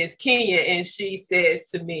 and it's Kenya, and she says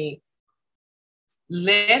to me,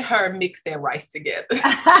 "Let her mix that rice together."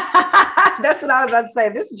 That's what I was about to say.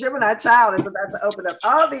 This Gemini child is about to open up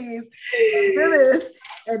all these and do this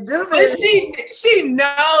and do this. But she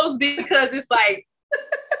knows, because it's like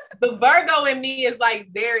the Virgo in me is like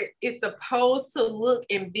it's supposed to look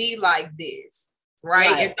and be like this,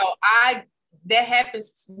 right? And so that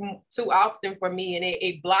happens too often for me, and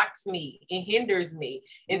it blocks me, it hinders me.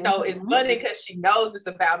 And so it's funny because she knows it's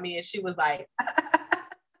about me, and she was like,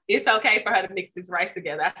 it's okay for her to mix this rice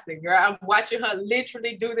together. I said, girl, I'm watching her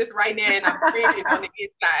literally do this right now, and I'm cringing on the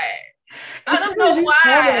inside. I don't know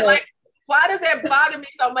why. Like, why does that bother me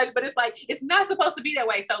so much? But it's like, it's not supposed to be that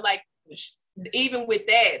way. So like, even with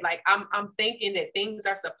that, like I'm thinking that things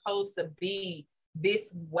are supposed to be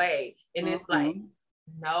this way. And it's like,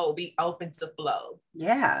 no, be open to flow.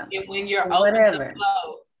 Yeah. And when you're open to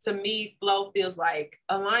flow, to me, flow feels like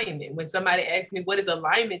alignment. When somebody asks me, what is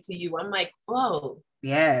alignment to you? I'm like, flow.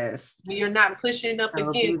 Yes. You're not pushing up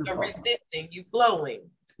against or resisting, you flowing.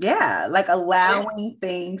 Yeah, like allowing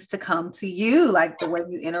things to come to you, like the way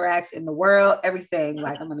you interact in the world, everything.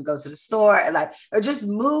 Like I'm going to go to the store, or just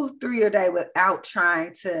move through your day without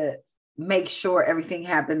trying to make sure everything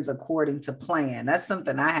happens according to plan. That's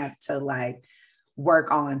something I have to like work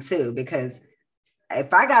on too, because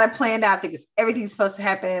if I got it planned out, I think everything's supposed to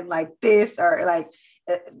happen like this, or like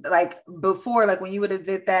before, like when you would have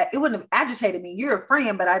did that, it wouldn't have agitated me. You're a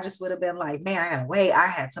friend, but I just would have been like, man, I gotta wait. I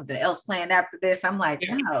had something else planned after this. I'm like,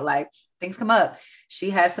 no, like things come up. She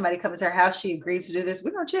has somebody come into her house. She agrees to do this.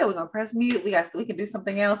 We're gonna chill. We're gonna press mute. We can do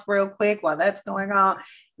something else real quick while that's going on.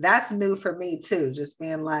 That's new for me too. Just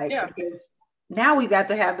being like, because now we got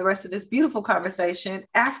to have the rest of this beautiful conversation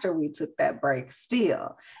after we took that break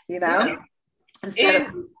still, instead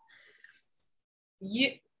of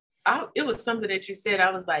it was something that you said.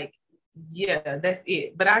 I was like, yeah, that's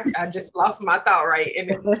it. But I just lost my thought, right?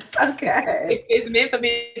 And it's okay. It's meant for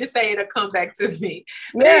me to say, it'll come back to me.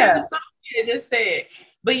 But it was something you just said.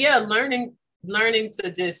 But yeah, learning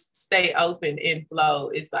to just stay open and flow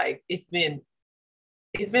is like, it's been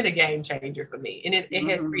a game changer for me. And it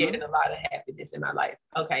has created a lot of happiness in my life.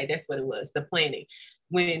 Okay, that's what it was. The planning.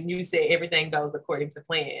 When you say everything goes according to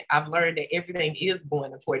plan, I've learned that everything is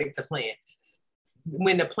going according to plan.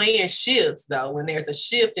 When the plan shifts, though, when there's a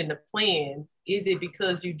shift in the plan, is it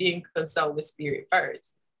because you didn't consult with spirit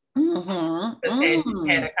first? Because had you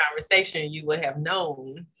had a conversation, you would have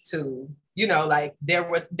known to, like there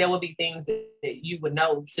will be things that you would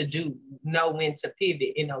know to do, know when to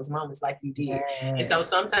pivot in those moments like you did. Yes. And so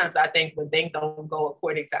sometimes I think when things don't go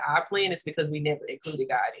according to our plan, it's because we never included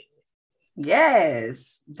God in it.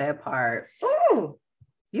 Yes, that part. Ooh.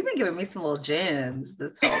 You've been giving me some little gems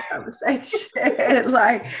this whole conversation.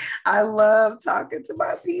 Like, I love talking to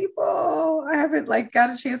my people. I haven't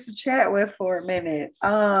got a chance to chat with for a minute.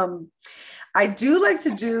 I do like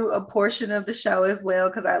to do a portion of the show as well,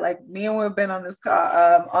 because me and we've been on this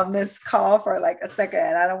call for like a second,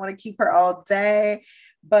 and I don't want to keep her all day.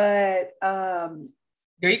 But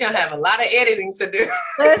you're gonna have a lot of editing to do.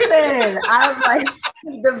 Listen, I'm like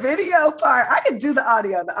the video part. I can do the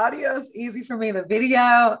audio. The audio is easy for me. The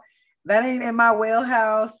video, that ain't in my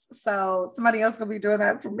wheelhouse. So somebody else gonna be doing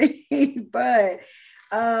that for me. But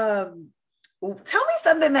tell me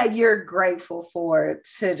something that you're grateful for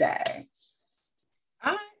today.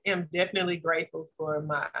 I am definitely grateful for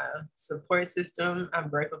my support system. I'm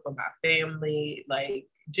grateful for my family.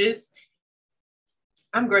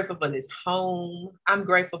 I'm grateful for this home. I'm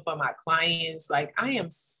grateful for my clients. Like, I am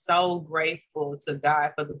so grateful to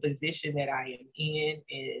God for the position that I am in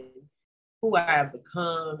and who I have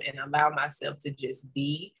become, and allow myself to just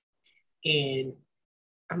be. And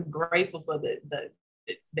I'm grateful for the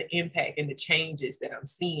impact and the changes that I'm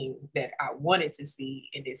seeing that I wanted to see.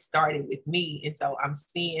 And it started with me. And so I'm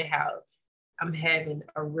seeing how I'm having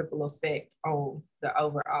a ripple effect on the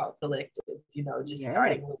overall collective, just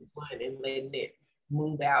starting with one and letting it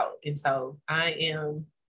move out. And so I am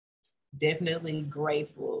definitely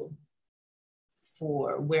grateful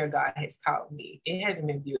for where God has caught me. It hasn't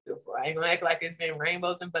been beautiful. I ain't gonna act like it's been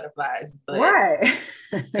rainbows and butterflies, but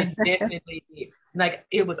it's definitely like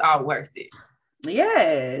it was all worth it.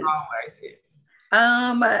 Yes. All worth it.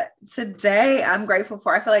 Today I'm grateful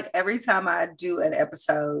for, I feel like every time I do an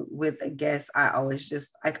episode with a guest, I always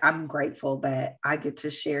just like, I'm grateful that I get to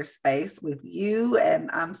share space with you. And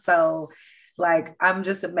I'm so like, I'm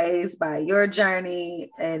just amazed by your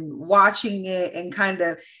journey and watching it, and kind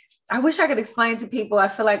of, I wish I could explain to people. I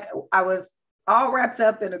feel like I was all wrapped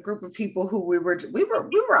up in a group of people who we were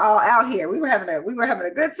all out here. We were having a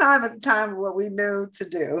good time at the time of what we knew to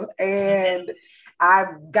do. And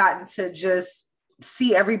I've gotten to just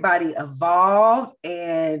see everybody evolve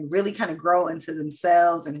and really kind of grow into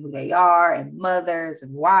themselves and who they are, and mothers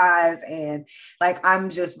and wives. And like,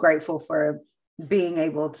 I'm just grateful for being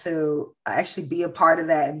able to actually be a part of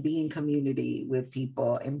that and be in community with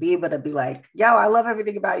people and be able to be like, yo, I love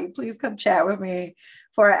everything about you. Please come chat with me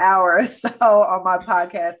for an hour or so on my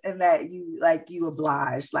podcast. And that you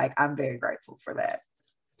obliged. Like, I'm very grateful for that.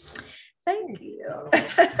 Thank you.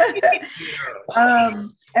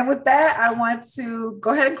 And with that, I want to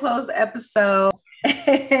go ahead and close the episode.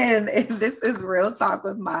 And this is Real Talk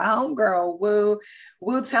with my homegirl, Woo.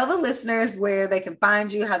 Woo, tell the listeners where they can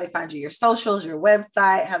find you, how they find you, your socials, your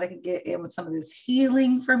website, how they can get in with some of this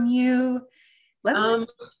healing from you.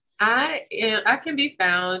 I can be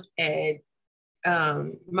found at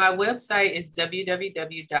my website is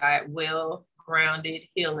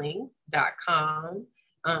www.wellgroundedhealing.com.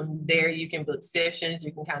 There you can book sessions.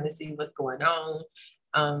 You can kind of see what's going on.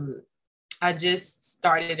 I just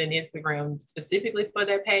started an Instagram specifically for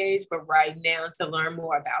that page, but right now, to learn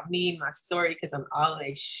more about me, my story, because I'm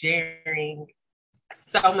always sharing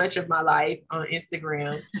so much of my life on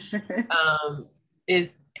Instagram,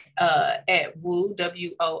 is at Woo,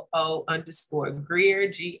 WOO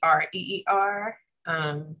 _Greer, GREER.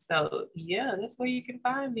 So yeah, that's where you can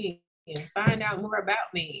find me and find out more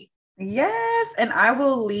about me. Yes, and I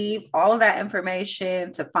will leave all of that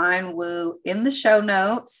information to find Woo in the show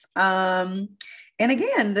notes. And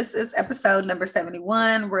again, this is episode number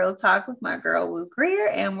 71, Real Talk with my girl, Woo Greer,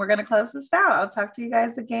 and we're going to close this out. I'll talk to you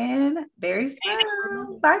guys again very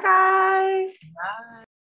soon. Bye, guys. Bye.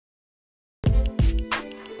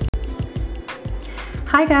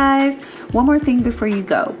 Hi, guys. One more thing before you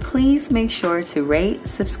go. Please make sure to rate,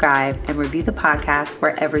 subscribe, and review the podcast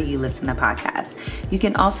wherever you listen to podcasts. You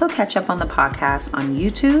can also catch up on the podcast on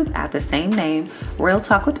YouTube at the same name, Real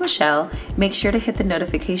Talk with Michelle. Make sure to hit the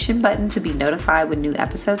notification button to be notified when new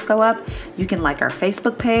episodes go up. You can like our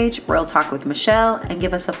Facebook page, Real Talk with Michelle, and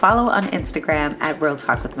give us a follow on Instagram at Real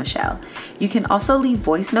Talk with Michelle. You can also leave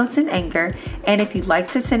voice notes in Anchor. And if you'd like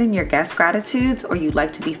to send in your guest gratitudes, or you'd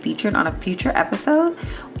like to be featured on a future episode,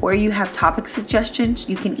 or you have topic suggestions,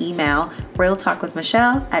 you can email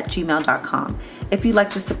realtalkwithmichelle@gmail.com. If you'd like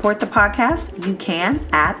to support the podcast, you can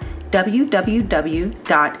at www.anchor.fm.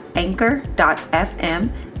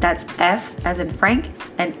 That's F as in Frank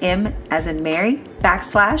and M as in Mary,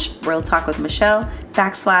 /Real Talk with Michelle,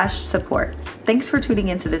 /support. Thanks for tuning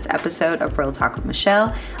into this episode of Real Talk with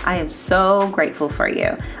Michelle. I am so grateful for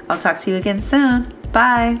you. I'll talk to you again soon.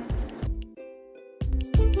 Bye.